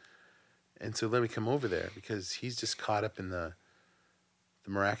Jesus. And so let me come over there, because he's just caught up in the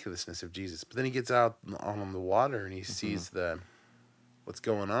miraculousness of Jesus. But then he gets out on the water and he sees what's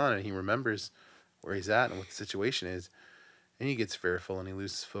going on, and he remembers where he's at and what the situation is. And he gets fearful and he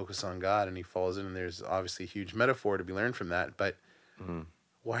loses focus on God and he falls in. And there's obviously a huge metaphor to be learned from that. But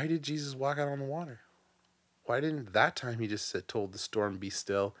why did Jesus walk out on the water? Why didn't that time he just told the storm, be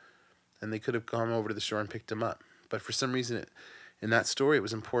still, and they could have gone over to the shore and picked him up? But for some reason, in that story, it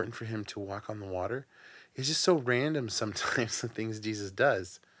was important for him to walk on the water. It's just so random sometimes, the things Jesus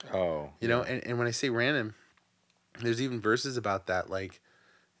does. Oh. You know, and when I say random, there's even verses about that, like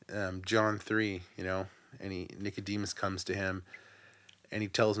John 3, you know, and Nicodemus comes to him and he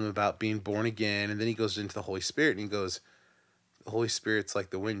tells him about being born again. And then he goes into the Holy Spirit and he goes, the Holy Spirit's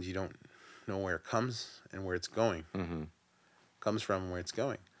like the wind. You don't know where it comes and where it's going. Comes from and where it's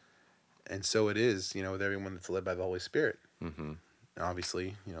going. And so it is, you know, with everyone that's led by the Holy Spirit.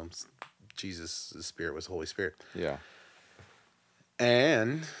 Obviously, you know, Jesus' spirit was the Holy Spirit. Yeah.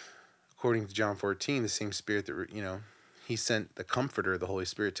 And according to John 14, the same spirit that, you know, he sent the comforter, the Holy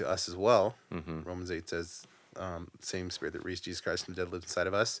Spirit, to us as well. Romans 8 says, same spirit that raised Jesus Christ from the dead lives inside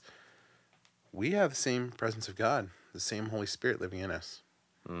of us. We have the same presence of God, the same Holy Spirit living in us.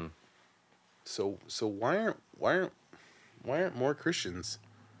 So why aren't more Christians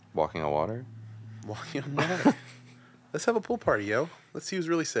Walking on water? walking on water? Let's have a pool party, yo. Let's see who's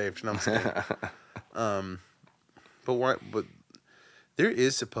really saved. No, I'm just kidding. But there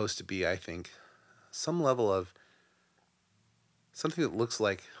is supposed to be, I think, some level of something that looks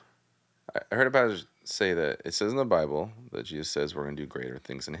like. I heard about it say that it says in the Bible that Jesus says we're going to do greater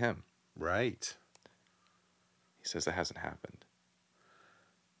things in him. Right. He says that hasn't happened.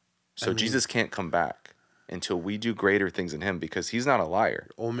 So Jesus can't come back until we do greater things in him, because he's not a liar.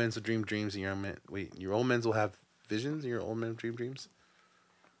 Old men will dream dreams and your old men will have visions and your old men dream dreams.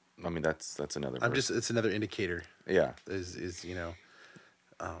 I mean, that's another verse. It's another indicator. Yeah. Is you know,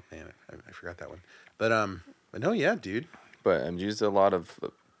 oh man, I forgot that one. But no, yeah, dude. But Jesus did a lot of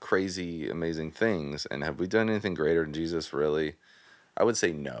crazy, amazing things. And have we done anything greater than Jesus, really? I would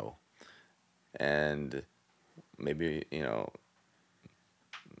say no. And maybe, you know,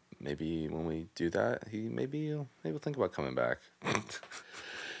 maybe when we do that, maybe he'll think about coming back.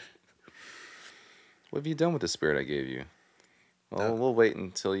 What have you done with the spirit I gave you? Well, we'll wait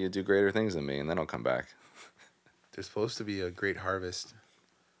until you do greater things than me, and then I'll come back. There's supposed to be a great harvest.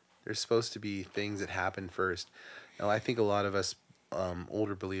 There's supposed to be things that happen first. Now, I think a lot of us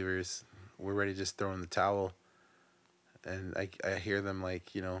older believers, we're ready to just throw in the towel. And I hear them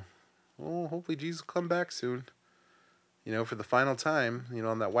like, you know, oh, hopefully Jesus will come back soon. You know, for the final time, you know,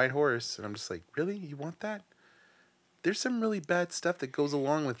 on that white horse. And I'm just like, really? You want that? There's some really bad stuff that goes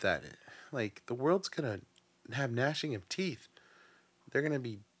along with that. Like, the world's going to have gnashing of teeth. They're going to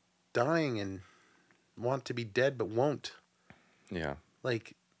be dying and want to be dead but won't. Yeah.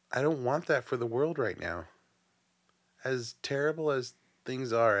 Like, I don't want that for the world right now. As terrible as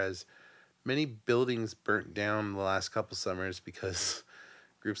things are, as many buildings burnt down the last couple summers because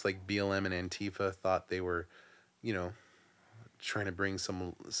groups like BLM and Antifa thought they were, you know, trying to bring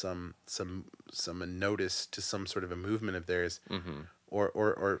some notice to some sort of a movement of theirs,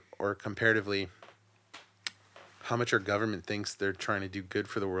 or comparatively, how much our government thinks they're trying to do good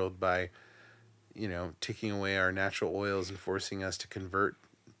for the world by, you know, taking away our natural oils and forcing us to convert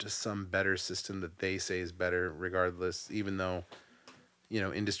to some better system that they say is better, regardless, even though, you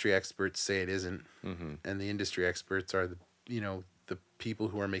know, industry experts say it isn't, and the industry experts are the people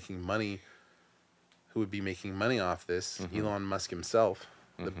who are making money, who would be making money off this. Elon Musk himself,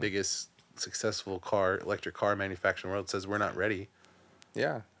 the biggest successful electric car manufacturer in the world, says we're not ready.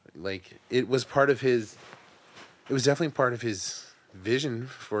 Yeah. Like, it was definitely part of his vision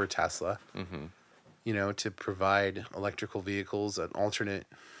for Tesla, you know, to provide electrical vehicles, an alternate,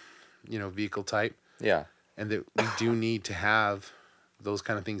 you know, vehicle type. Yeah. And that we do need to have those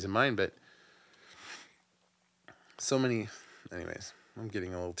kind of things in mind. But so many, anyways, I'm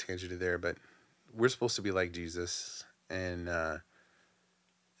getting a little tangented there, but we're supposed to be like Jesus and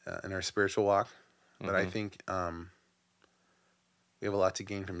in our spiritual walk. But I think we have a lot to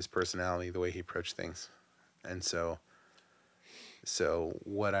gain from his personality, the way he approached things. And so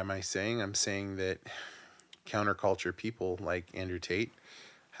what am I saying? I'm saying that counterculture people like Andrew Tate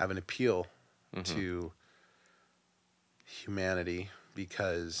have an appeal to humanity,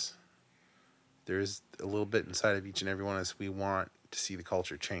 because there's a little bit inside of each and every one of us. We want to see the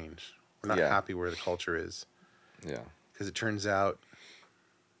culture change. We're not happy where the culture is. Yeah. Because it turns out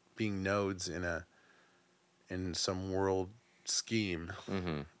being nodes in some world scheme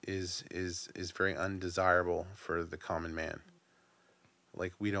is very undesirable for the common man.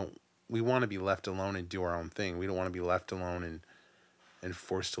 Like, we don't we want to be left alone and do our own thing. We don't want to be left alone and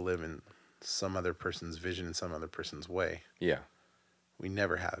forced to live in some other person's vision in some other person's way. Yeah. We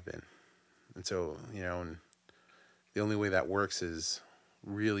never have been. And so, and the only way that works is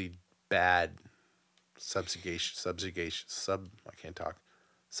really bad subjugation, subjection.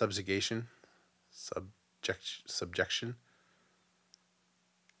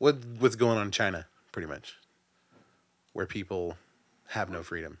 What's going on in China, pretty much, where people have no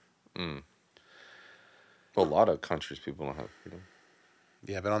freedom. Well, a lot of countries, people don't have freedom.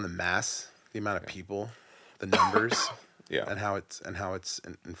 Yeah, but on the mass, the amount of people, the numbers, Yeah. and how it's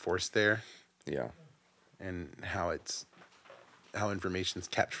enforced there, Yeah. and how information's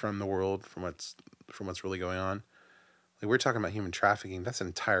kept from the world, from what's really going on. Like, we're talking about human trafficking. That's an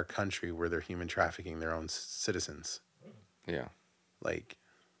entire country where they're human trafficking their own citizens. Yeah. Like,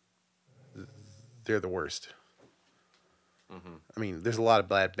 they're the worst. I mean, there's a lot of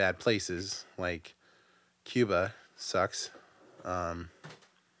bad places. Like, Cuba sucks.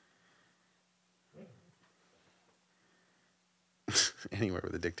 Anywhere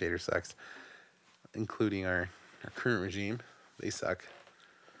where the dictator sucks, including our current regime. They suck.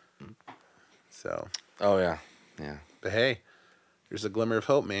 So. Oh, yeah. Yeah. But hey, there's a glimmer of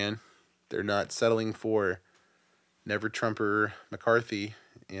hope, man. They're not settling for never Trumper McCarthy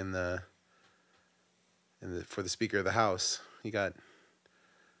for the Speaker of the House. He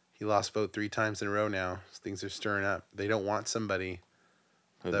lost vote 3 times in a row now. Things are stirring up. They don't want somebody.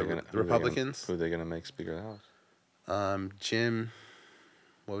 The Republicans. Who are they gonna make Speaker of the House? Jim.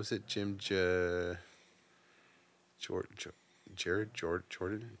 What was it? Jim Jordan.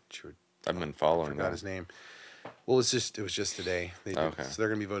 I've been following. I forgot his name. Well, it was just today. Okay. So they're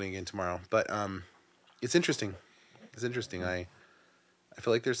gonna be voting again tomorrow. But it's interesting. It's interesting. I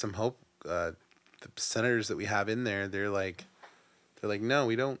feel like there's some hope. The senators that we have in there, they're like, no,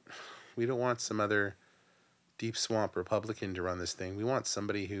 we don't want some other deep swamp Republican to run this thing. We want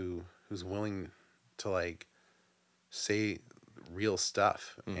somebody who's willing to like say real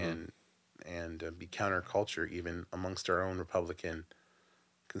stuff and be counterculture even amongst our own Republican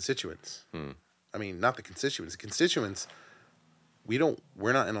constituents. I mean, not the constituents. The constituents,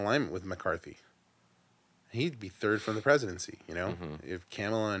 we're not in alignment with McCarthy. He'd be third from the presidency, If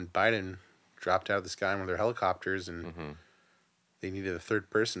Kamala and Biden dropped out of the sky in one of their helicopters and they needed a third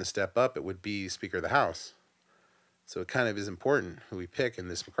person to step up, it would be Speaker of the House. So it kind of is important who we pick, and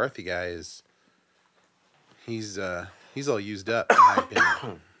this McCarthy guy he's all used up, in my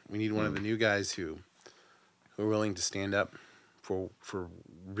opinion. We need one of the new guys who are willing to stand up for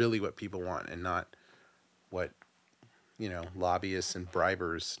really what people want and not what, lobbyists and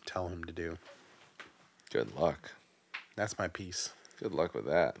bribers tell him to do. Good luck. That's my piece. Good luck with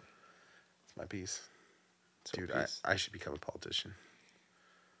that. That's my piece. So Dude, peace. I should become a politician.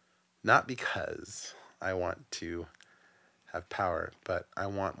 Not because I want to have power, but I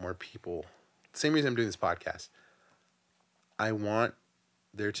want more people. Same reason I'm doing this podcast. I want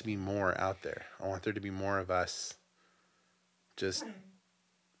there to be more out there. I want there to be more of us. Just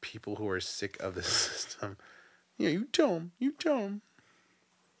people who are sick of the system. Yeah, you tell them.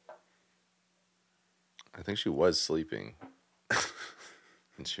 I think she was sleeping.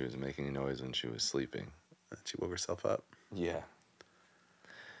 And she was making a noise when she was sleeping. And she woke herself up. Yeah.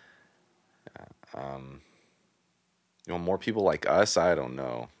 You want more people like us? I don't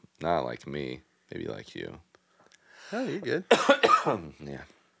know. Not like me. Maybe like you. Oh, you're good. Yeah.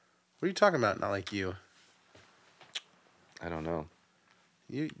 What are you talking about? Not like you. I don't know.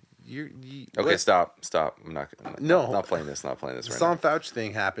 You Okay, stop. I'm not playing this. Not playing this the right Sean now. Fauci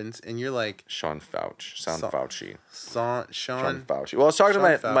thing happens, and you're like Sean Fauci. Sean Fauci. Fauci. Well, I was talking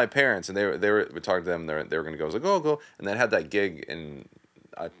Sean to my parents, and we talking to them. They were gonna go. I was like, go, and then I had that gig, and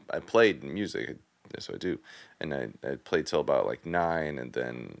I played music. So I do, and I played till about like 9, and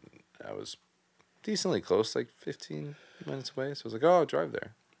then I was decently close, like 15 minutes away. So I was like, I'll drive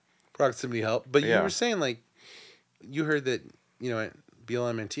there. Proximity help, but Yeah. you were saying like you heard that BLM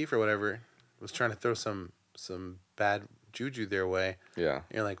Antifa or whatever was trying to throw some bad juju their way. Yeah. And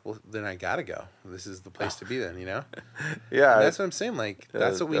you're like, well, then I gotta go. This is the place to be then, Yeah. And that's what I'm saying. Like,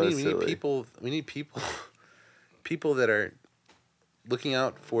 that's what we that need. was We need silly. people. We need people that are looking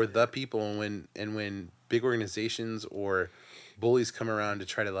out for the people. And when big organizations or bullies come around to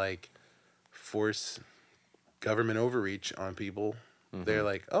try to like force government overreach on people, they're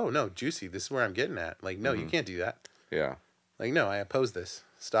like, oh no, juicy. This is where I'm getting at. Like, no, you can't do that. Yeah. Like, no, I oppose this.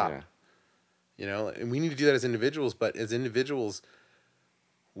 Stop. Yeah. And we need to do that as individuals, but as individuals,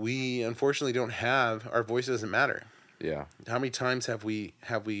 we unfortunately don't have, our voice doesn't matter. Yeah. How many times have we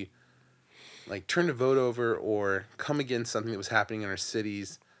like turned a vote over or come against something that was happening in our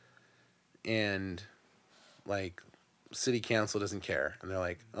cities and like city council doesn't care, and they're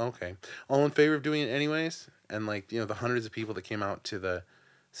like, okay, all in favor of doing it anyways, and like the hundreds of people that came out to the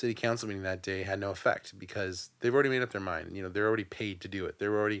city council meeting that day had no effect because they've already made up their mind. They're already paid to do it.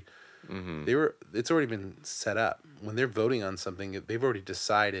 It's already been set up. When they're voting on something, they've already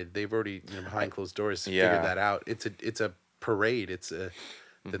decided. They've already behind closed doors figured that out. It's a parade. That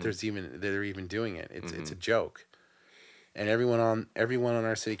they're even doing it. It's a joke. And everyone on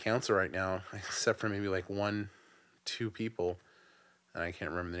our city council right now, except for maybe like 1-2 people, and I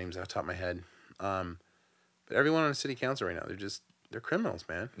can't remember the names off the top of my head. But everyone on the city council right now, they're criminals,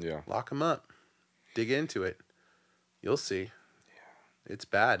 man. Yeah. Lock them up. Dig into it. You'll see. Yeah. It's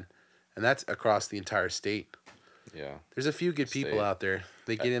bad. And that's across the entire state. Yeah. There's a few good people out there.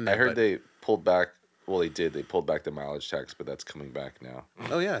 They get in there. I heard they pulled back. Well, they did. They pulled back the mileage tax, but that's coming back now.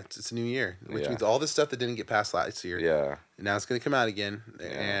 Oh, yeah. It's a new year, which means all the stuff that didn't get passed last year. Yeah. Now it's going to come out again. Yeah.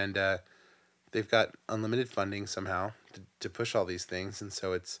 And they've got unlimited funding somehow to push all these things. And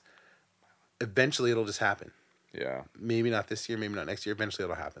so eventually it'll just happen. Yeah. Maybe not this year, maybe not next year. Eventually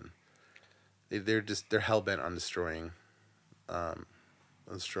it'll happen. They're hell-bent on destroying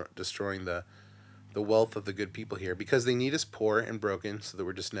the wealth of the good people here because they need us poor and broken so that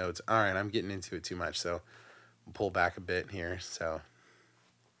we're just nodes. All right, I'm getting into it too much, so we'll pull back a bit here. So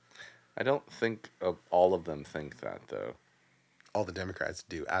I don't think all of them think that, though. All the Democrats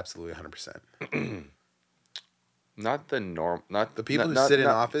do, absolutely 100%. Not the people who sit in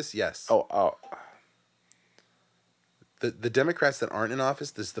office, yes. Oh. The Democrats that aren't in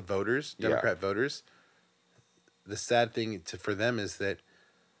office, this the voters, Democrat voters. The sad thing for them is that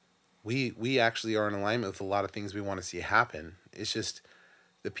we actually are in alignment with a lot of things we want to see happen. It's just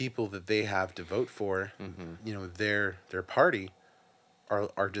the people that they have to vote for, their party,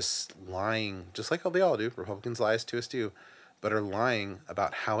 are just lying, just like how they all do. Republicans lie to us too, but are lying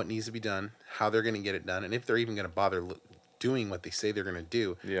about how it needs to be done, how they're going to get it done, and if they're even going to bother doing what they say they're going to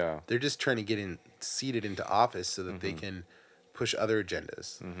do. Yeah, they're just trying to get seated into office so that they can push other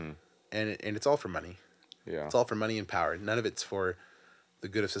agendas, and it's all for money. Yeah, it's all for money and power. None of it's for the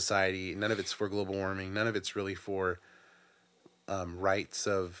good of society. None of it's for global warming. None of it's really for rights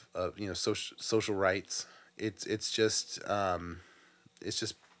of social rights. It's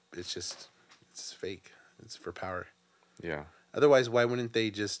fake. It's for power. Yeah. Otherwise, why wouldn't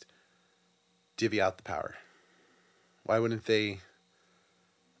they just divvy out the power? Why wouldn't they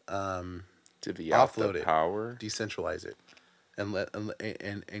divvy out offload the power, decentralize it,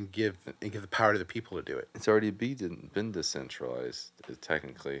 and give the power to the people to do it? It's already been decentralized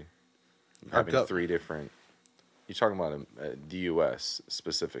technically. Having 3 different. You're talking about the U.S.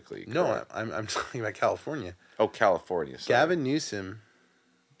 specifically. No, I'm talking about California. Oh, California. Sorry. Gavin Newsom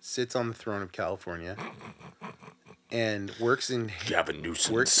sits on the throne of California and works in. Gavin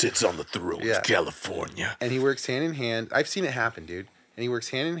Newsom sits on the throne of California, and he works hand in hand. I've seen it happen, dude. And he works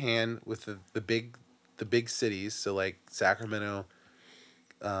hand in hand with the big cities, so like Sacramento,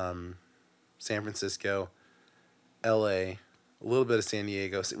 San Francisco, L.A., a little bit of San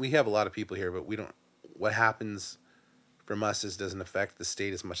Diego. So we have a lot of people here, but we don't. What happens from us doesn't affect the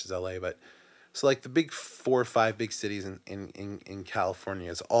state as much as L.A. But so like the big 4 or 5 big cities in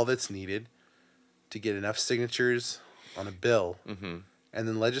California is all that's needed to get enough signatures on a bill, and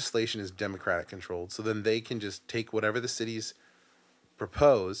then legislation is Democratic controlled. So then they can just take whatever the cities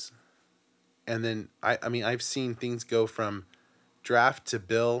propose, and then I've seen things go from draft to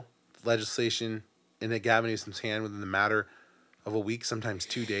bill legislation in Gavin Newsom's hand within the matter of a week, sometimes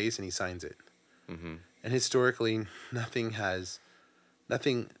 2 days, and he signs it. And historically, nothing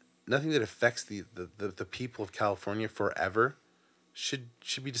that affects the people of California forever should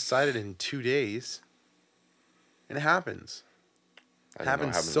be decided in 2 days. And it happens. It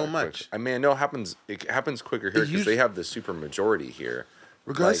happens so much. Quick. I mean, I know it happens quicker here because they have the super majority here.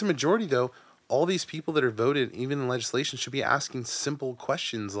 Regardless of majority, though, all these people that are voted, even in legislation, should be asking simple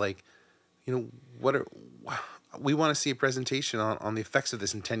questions like, we want to see a presentation on the effects of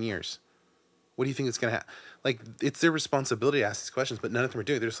this in 10 years. What do you think it's going to happen? Like, it's their responsibility to ask these questions, but none of them are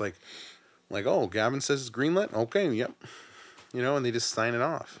doing it. They're just like, oh, Gavin says it's greenlit? Okay, yep. And they just sign it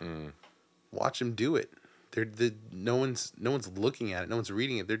off. Watch them do it. No one's looking at it. No one's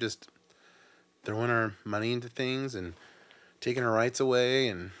reading it. They're just throwing our money into things and taking our rights away.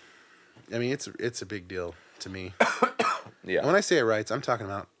 And, I mean, it's a big deal to me. Yeah. And when I say rights, I'm talking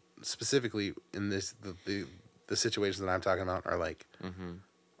about specifically in this, the situations that I'm talking about are like...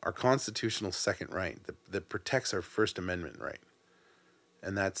 our constitutional second right that protects our First Amendment right,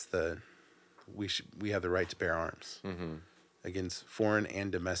 and that's we have the right to bear arms against foreign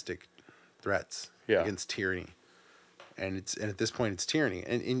and domestic threats, against tyranny, and at this point it's tyranny,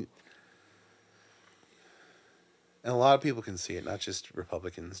 and And a lot of people can see it, not just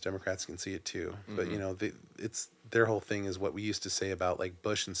Republicans. Democrats can see it too. But it's their whole thing is what we used to say about like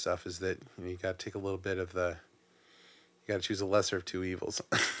Bush and stuff is that you got to take a little bit of you got to choose the lesser of two evils.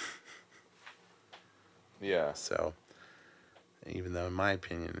 Yeah. So, even though in my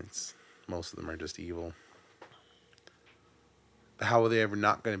opinion, most of them are just evil. But how are they ever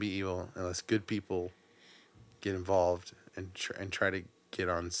not going to be evil unless good people get involved and try to get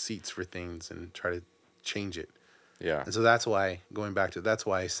on seats for things and try to change it? Yeah. And so that's why, that's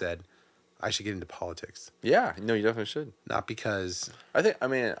why I said I should get into politics. Yeah. No, you definitely should. Not because... I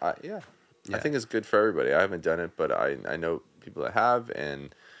think it's good for everybody. I haven't done it, but I know people that have,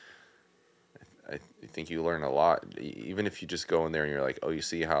 and I think you learn a lot. Even if you just go in there and you're like, oh, you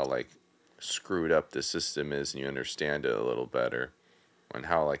see how, like, screwed up the system is, and you understand it a little better and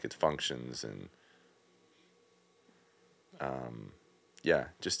how, like, it functions. And,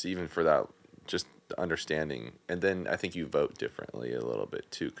 just even for that, just understanding. And then I think you vote differently a little bit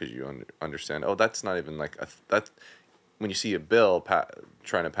too, because you understand, oh, that's not even like that. When you see a bill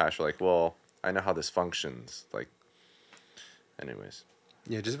trying to pass, you're like, well, I know how this functions. Like, anyways.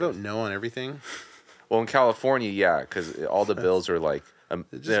 Yeah, just vote no on everything. Well, in California, yeah, because all the bills are like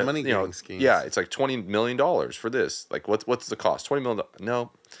just money getting schemes. Yeah, it's like $20 million for this. Like, what's the cost? $20 million?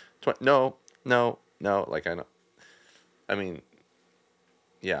 No, no. Like, I mean.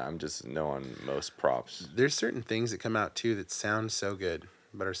 Yeah, I'm just no on most props. There's certain things that come out too that sound so good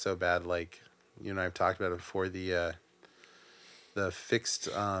but are so bad. Like you and I have talked about it before. The fixed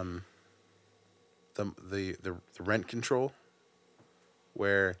the rent control,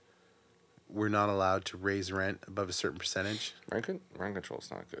 where we're not allowed to raise rent above a certain percentage. Rent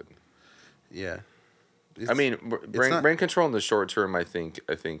control's not good. Yeah, I mean, rent control in the short term. I think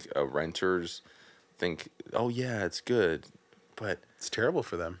renters think, oh yeah, it's good. But it's terrible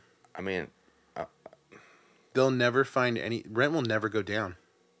for them. I mean, they'll never find rent will never go down.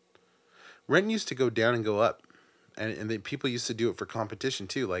 Rent used to go down and go up, and people used to do it for competition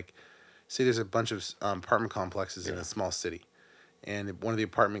too. Like, say there's a bunch of apartment complexes in a small city, and one of the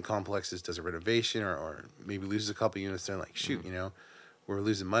apartment complexes does a renovation or maybe loses a couple units. They're like, shoot, we're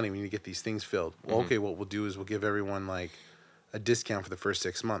losing money. We need to get these things filled. Well, okay, what we'll do is we'll give everyone like a discount for the first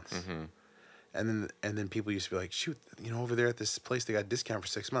 6 months. And then people used to be like, shoot, over there at this place, they got a discount for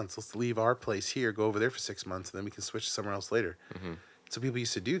 6 months. Let's leave our place here, go over there for 6 months, and then we can switch to somewhere else later. So people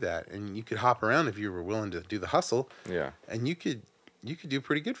used to do that, and you could hop around if you were willing to do the hustle. Yeah. And you could do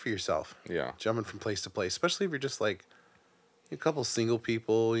pretty good for yourself. Yeah. Jumping from place to place, especially if you're just like a couple single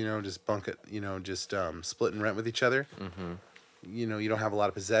people, just bunk it, just splitting rent with each other. You don't have a lot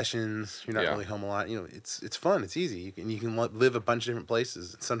of possessions. You're not really home a lot. It's fun. It's easy. You can live a bunch of different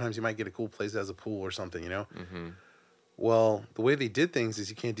places. Sometimes you might get a cool place that has a pool or something. Well, the way they did things is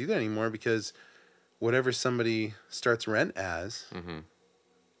you can't do that anymore because whatever somebody starts rent as,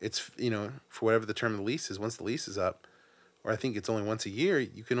 it's for whatever the term of the lease is. Once the lease is up, or I think it's only once a year,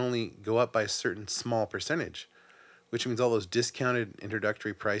 you can only go up by a certain small percentage, which means all those discounted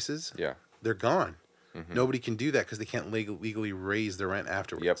introductory prices, they're gone. Nobody can do that because they can't legally raise their rent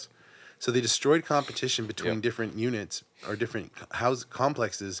afterwards. So they destroyed competition between different units or different house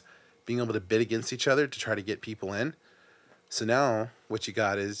complexes being able to bid against each other to try to get people in. So now what you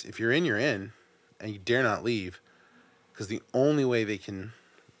got is if you're in, and you dare not leave, because the only way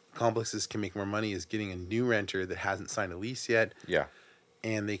complexes can make more money is getting a new renter that hasn't signed a lease yet. Yeah.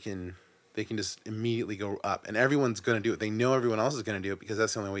 And they can just immediately go up, and everyone's going to do it. They know everyone else is going to do it because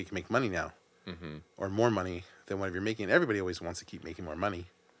that's the only way you can make money now. Or more money than whatever you're making. Everybody always wants to keep making more money.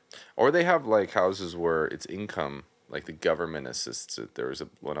 Or they have like houses where it's income, like the government assists it. There was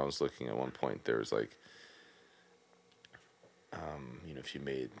when I was looking at one point, there was like, if you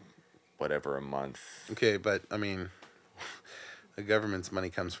made whatever a month. Okay, but I mean, the government's money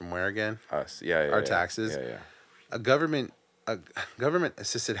comes from where again? Us, our taxes. Yeah. A government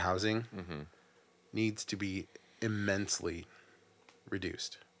assisted housing needs to be immensely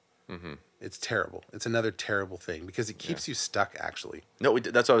reduced. It's terrible. It's another terrible thing because it keeps you stuck, actually. No,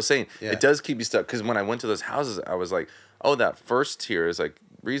 that's what I was saying. Yeah. It does keep you stuck because when I went to those houses, I was like, oh, that first tier is like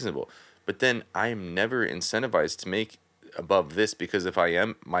reasonable. But then I am never incentivized to make above this because if I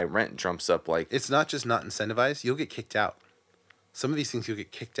am, my rent jumps up like... It's not just not incentivized. You'll get kicked out. Some of these things you'll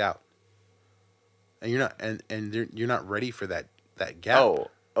get kicked out. And you're not you're not ready for that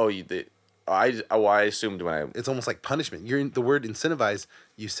gap. I assumed when I... It's almost like punishment. The word incentivize,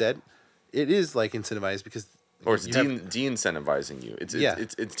 you said, it is like incentivized because... Or it's de-incentivizing you. It's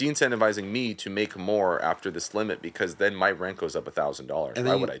de-incentivizing me to make more after this limit because then my rent goes up $1,000.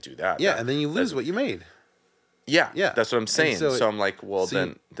 Why would I do that? Yeah, and then you lose what you made. Yeah, that's what I'm saying. So I'm like, well,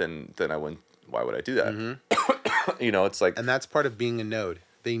 then I wouldn't... Why would I do that? It's like, And that's part of being a node.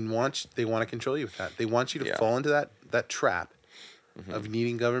 They want to control you with that. They want you to fall into that trap of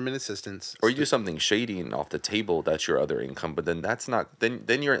needing government assistance. or you do something shady and off the table. That's your other income, but then that's not. Then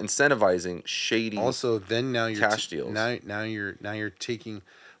you're incentivizing shady. Also, then now you're cash deals. Now you're taking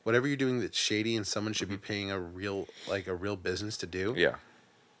whatever you're doing that's shady and someone should be paying a real business to do. Yeah.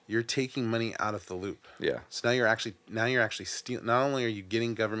 You're taking money out of the loop. Yeah. So now you're actually stealing. Not only are you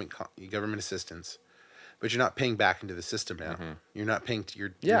getting government assistance, but you're not paying back into the system now. You're not paying to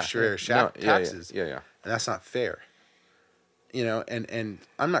your share of taxes. Yeah. And that's not fair. And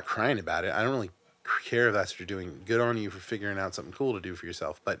I'm not crying about it. I don't really care if that's what you're doing. Good on you for figuring out something cool to do for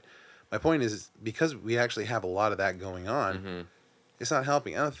yourself. But my point is because we actually have a lot of that going on, it's not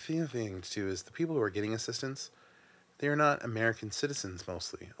helping. And the other thing too is the people who are getting assistance, they are not American citizens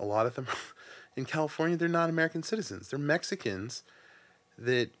mostly. A lot of them in California, they're not American citizens. They're Mexicans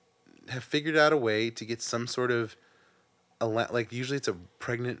that have figured out a way to get some sort of usually it's a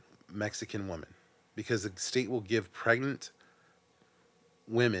pregnant Mexican woman because the state will give pregnant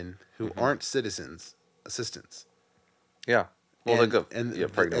women who aren't citizens assistance. Yeah. Well, and pregnant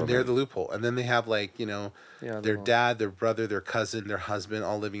they're women. the loophole. And then they have their dad, their brother, their cousin, their husband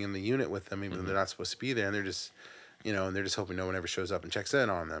all living in the unit with them, even though they're not supposed to be there. And they're just, and they're just hoping no one ever shows up and checks in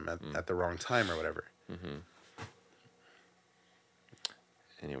on them at the wrong time or whatever.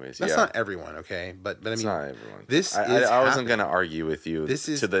 Anyways, that's not everyone, okay? But I mean, it's not everyone. I wasn't going to argue with you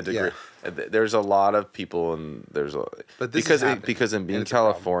to the degree. Yeah. There's a lot of people, and because in being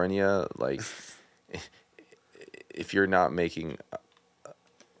California, like, if you're not making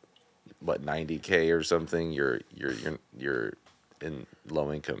 $90K or something, you're in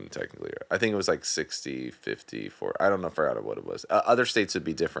low income technically. I think it was like 60, 50, 40. I don't know. I forgot what it was. Other states would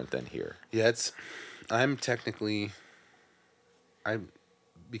be different than here. Yeah,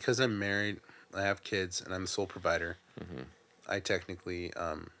 because I'm married, I have kids, and I'm the sole provider. I technically,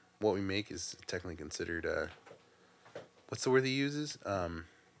 what we make is technically considered, what's the word he uses?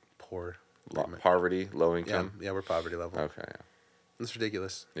 Poor. Poverty, low income? Yeah, we're poverty level. Okay, yeah. It's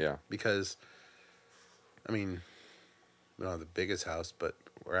ridiculous. Yeah. Because, I mean, we don't have the biggest house, but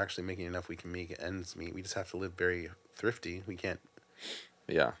we're actually making enough we can make ends meet. We just have to live very thrifty. We can't.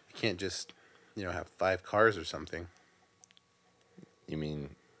 Yeah. We can't just, have 5 cars or something. You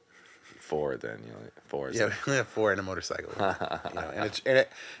mean 4 then? 4 is we only have 4 and a motorcycle. And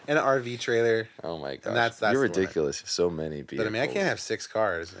an RV trailer. Oh my gosh. And that's you're ridiculous. You have so many vehicles. But I mean, I can't have 6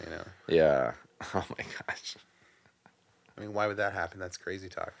 cars, Yeah. Oh my gosh. I mean, why would that happen? That's crazy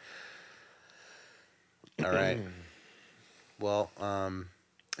talk. All right. Well,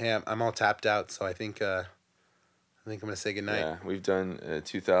 yeah, I'm all tapped out, so I think I'm gonna say goodnight. Yeah, we've done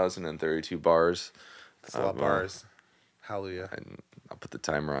 2,032 bars. That's a lot of bars. Hallelujah. And I'll put the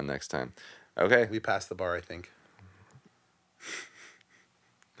timer on next time. Okay. We passed the bar, I think.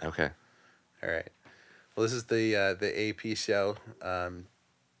 Okay. All right. Well, this is the AP show.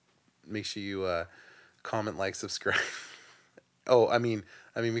 Make sure you comment, like, subscribe. I mean,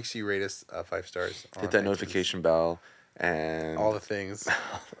 make sure you rate us 5 stars. Hit that notification bell and all the things.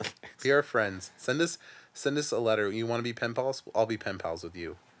 Be our friends. Send us a letter. You want to be pen pals? I'll be pen pals with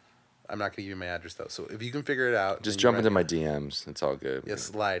you. I'm not gonna give you my address though. So if you can figure it out, just jump into my DMs. It's all good. Yeah,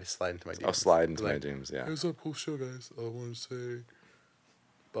 slide into my DMs. I'll slide into my DMs. Yeah. It was a cool show, guys. I want to say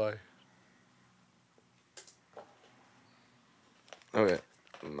bye. Okay.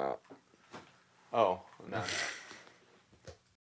 No. Oh no.